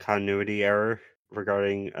a continuity error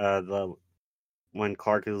regarding when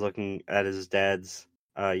Clark is looking at his dad's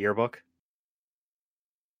yearbook.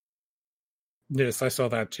 Yes, I saw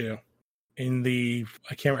that too. I think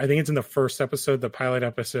it's in the first episode, the pilot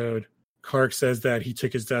episode, Clark says that he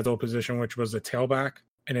took his dad's old position, which was a tailback.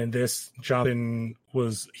 And in this,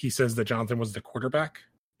 he says that Jonathan was the quarterback.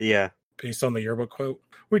 Yeah. Based on the yearbook quote,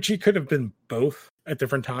 which he could have been both at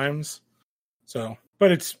different times. So,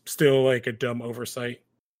 but it's still like a dumb oversight.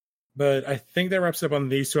 But I think that wraps up on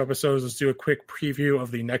these two episodes. Let's do a quick preview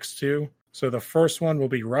of the next two. So the first one will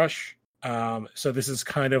be Rush. So this is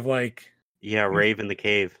kind of like... Yeah, Rave in the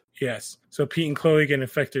Cave. Yes. So Pete and Chloe get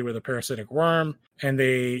infected with a parasitic worm, and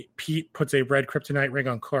Pete puts a red kryptonite ring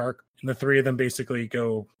on Clark, and the three of them basically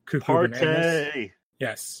go cuckoo bananas.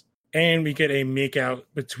 Yes. And we get a makeout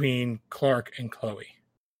between Clark and Chloe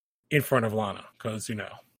in front of Lana, because, And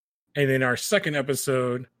then our second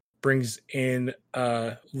episode brings in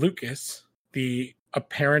Lucas, the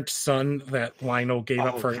apparent son that Lionel gave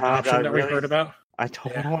up for adoption that we heard about. I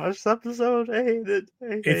don't want to watch this episode. I hate it.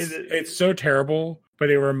 It's so terrible,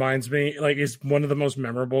 but it reminds me, it's one of the most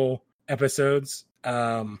memorable episodes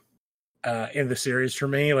in the series for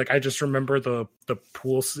me. I just remember the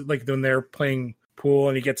pool, when they're playing pool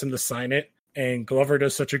and he gets him to sign it, and Glover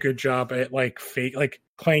does such a good job at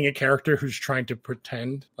playing a character who's trying to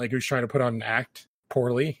pretend, who's trying to put on an act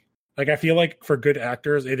poorly. I feel like for good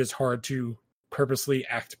actors, it is hard to purposely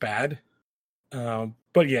act bad.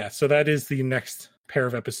 But yeah, so that is the next pair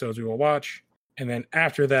of episodes we will watch. And then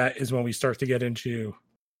after that is when we start to get into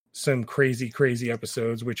some crazy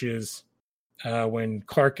episodes, which is when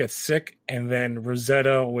Clark gets sick, and then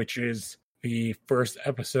Rosetta, which is the first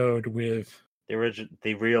episode with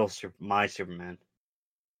the real My Superman,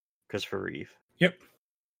 Christopher Reeve. Yep.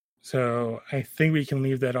 So I think we can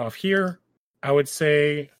leave that off here. I would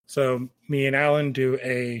say, so me and Alan do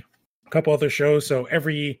a couple other shows. So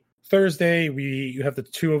every Thursday, you have the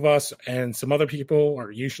two of us and some other people,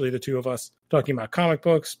 or usually the two of us, talking about comic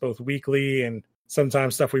books, both weekly and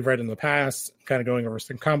sometimes stuff we've read in the past, kind of going over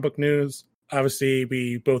some comic book news. Obviously,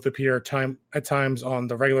 we both appear at times on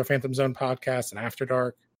the regular Phantom Zone podcast and After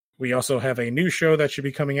Dark. We also have a new show that should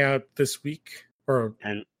be coming out this week, or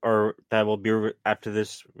that will be after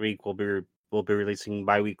this week. We'll be releasing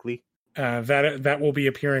bi-weekly. That will be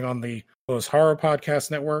appearing on the Lowe's Horror Podcast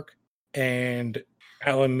Network, and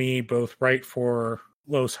Al and me both write for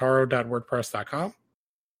loweshorror.wordpress.com.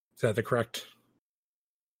 Is that the correct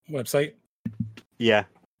website? Yeah.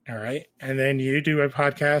 All right. And then you do a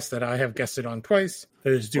podcast that I have guested on twice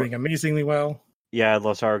that is doing amazingly well. Yeah,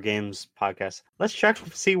 Los Horror Games podcast. Let's check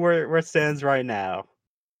to see where it stands right now.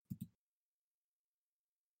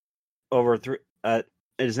 It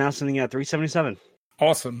is now sitting at 377.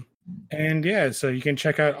 Awesome. And yeah, so you can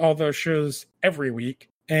check out all those shows every week.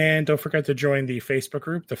 And don't forget to join the Facebook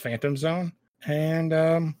group, the Phantom Zone. And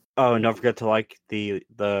and don't forget to like the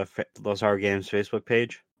Los Horror Games Facebook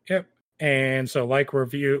page. Yep. And so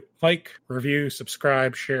review,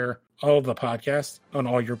 subscribe, share all of the podcasts on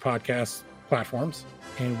all your podcast platforms.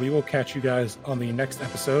 And we will catch you guys on the next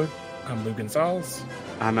episode. I'm Lou Gonzalez.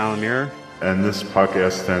 I'm Alan Muir. And this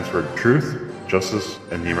podcast stands for Truth, Justice,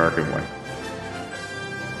 and the American Way.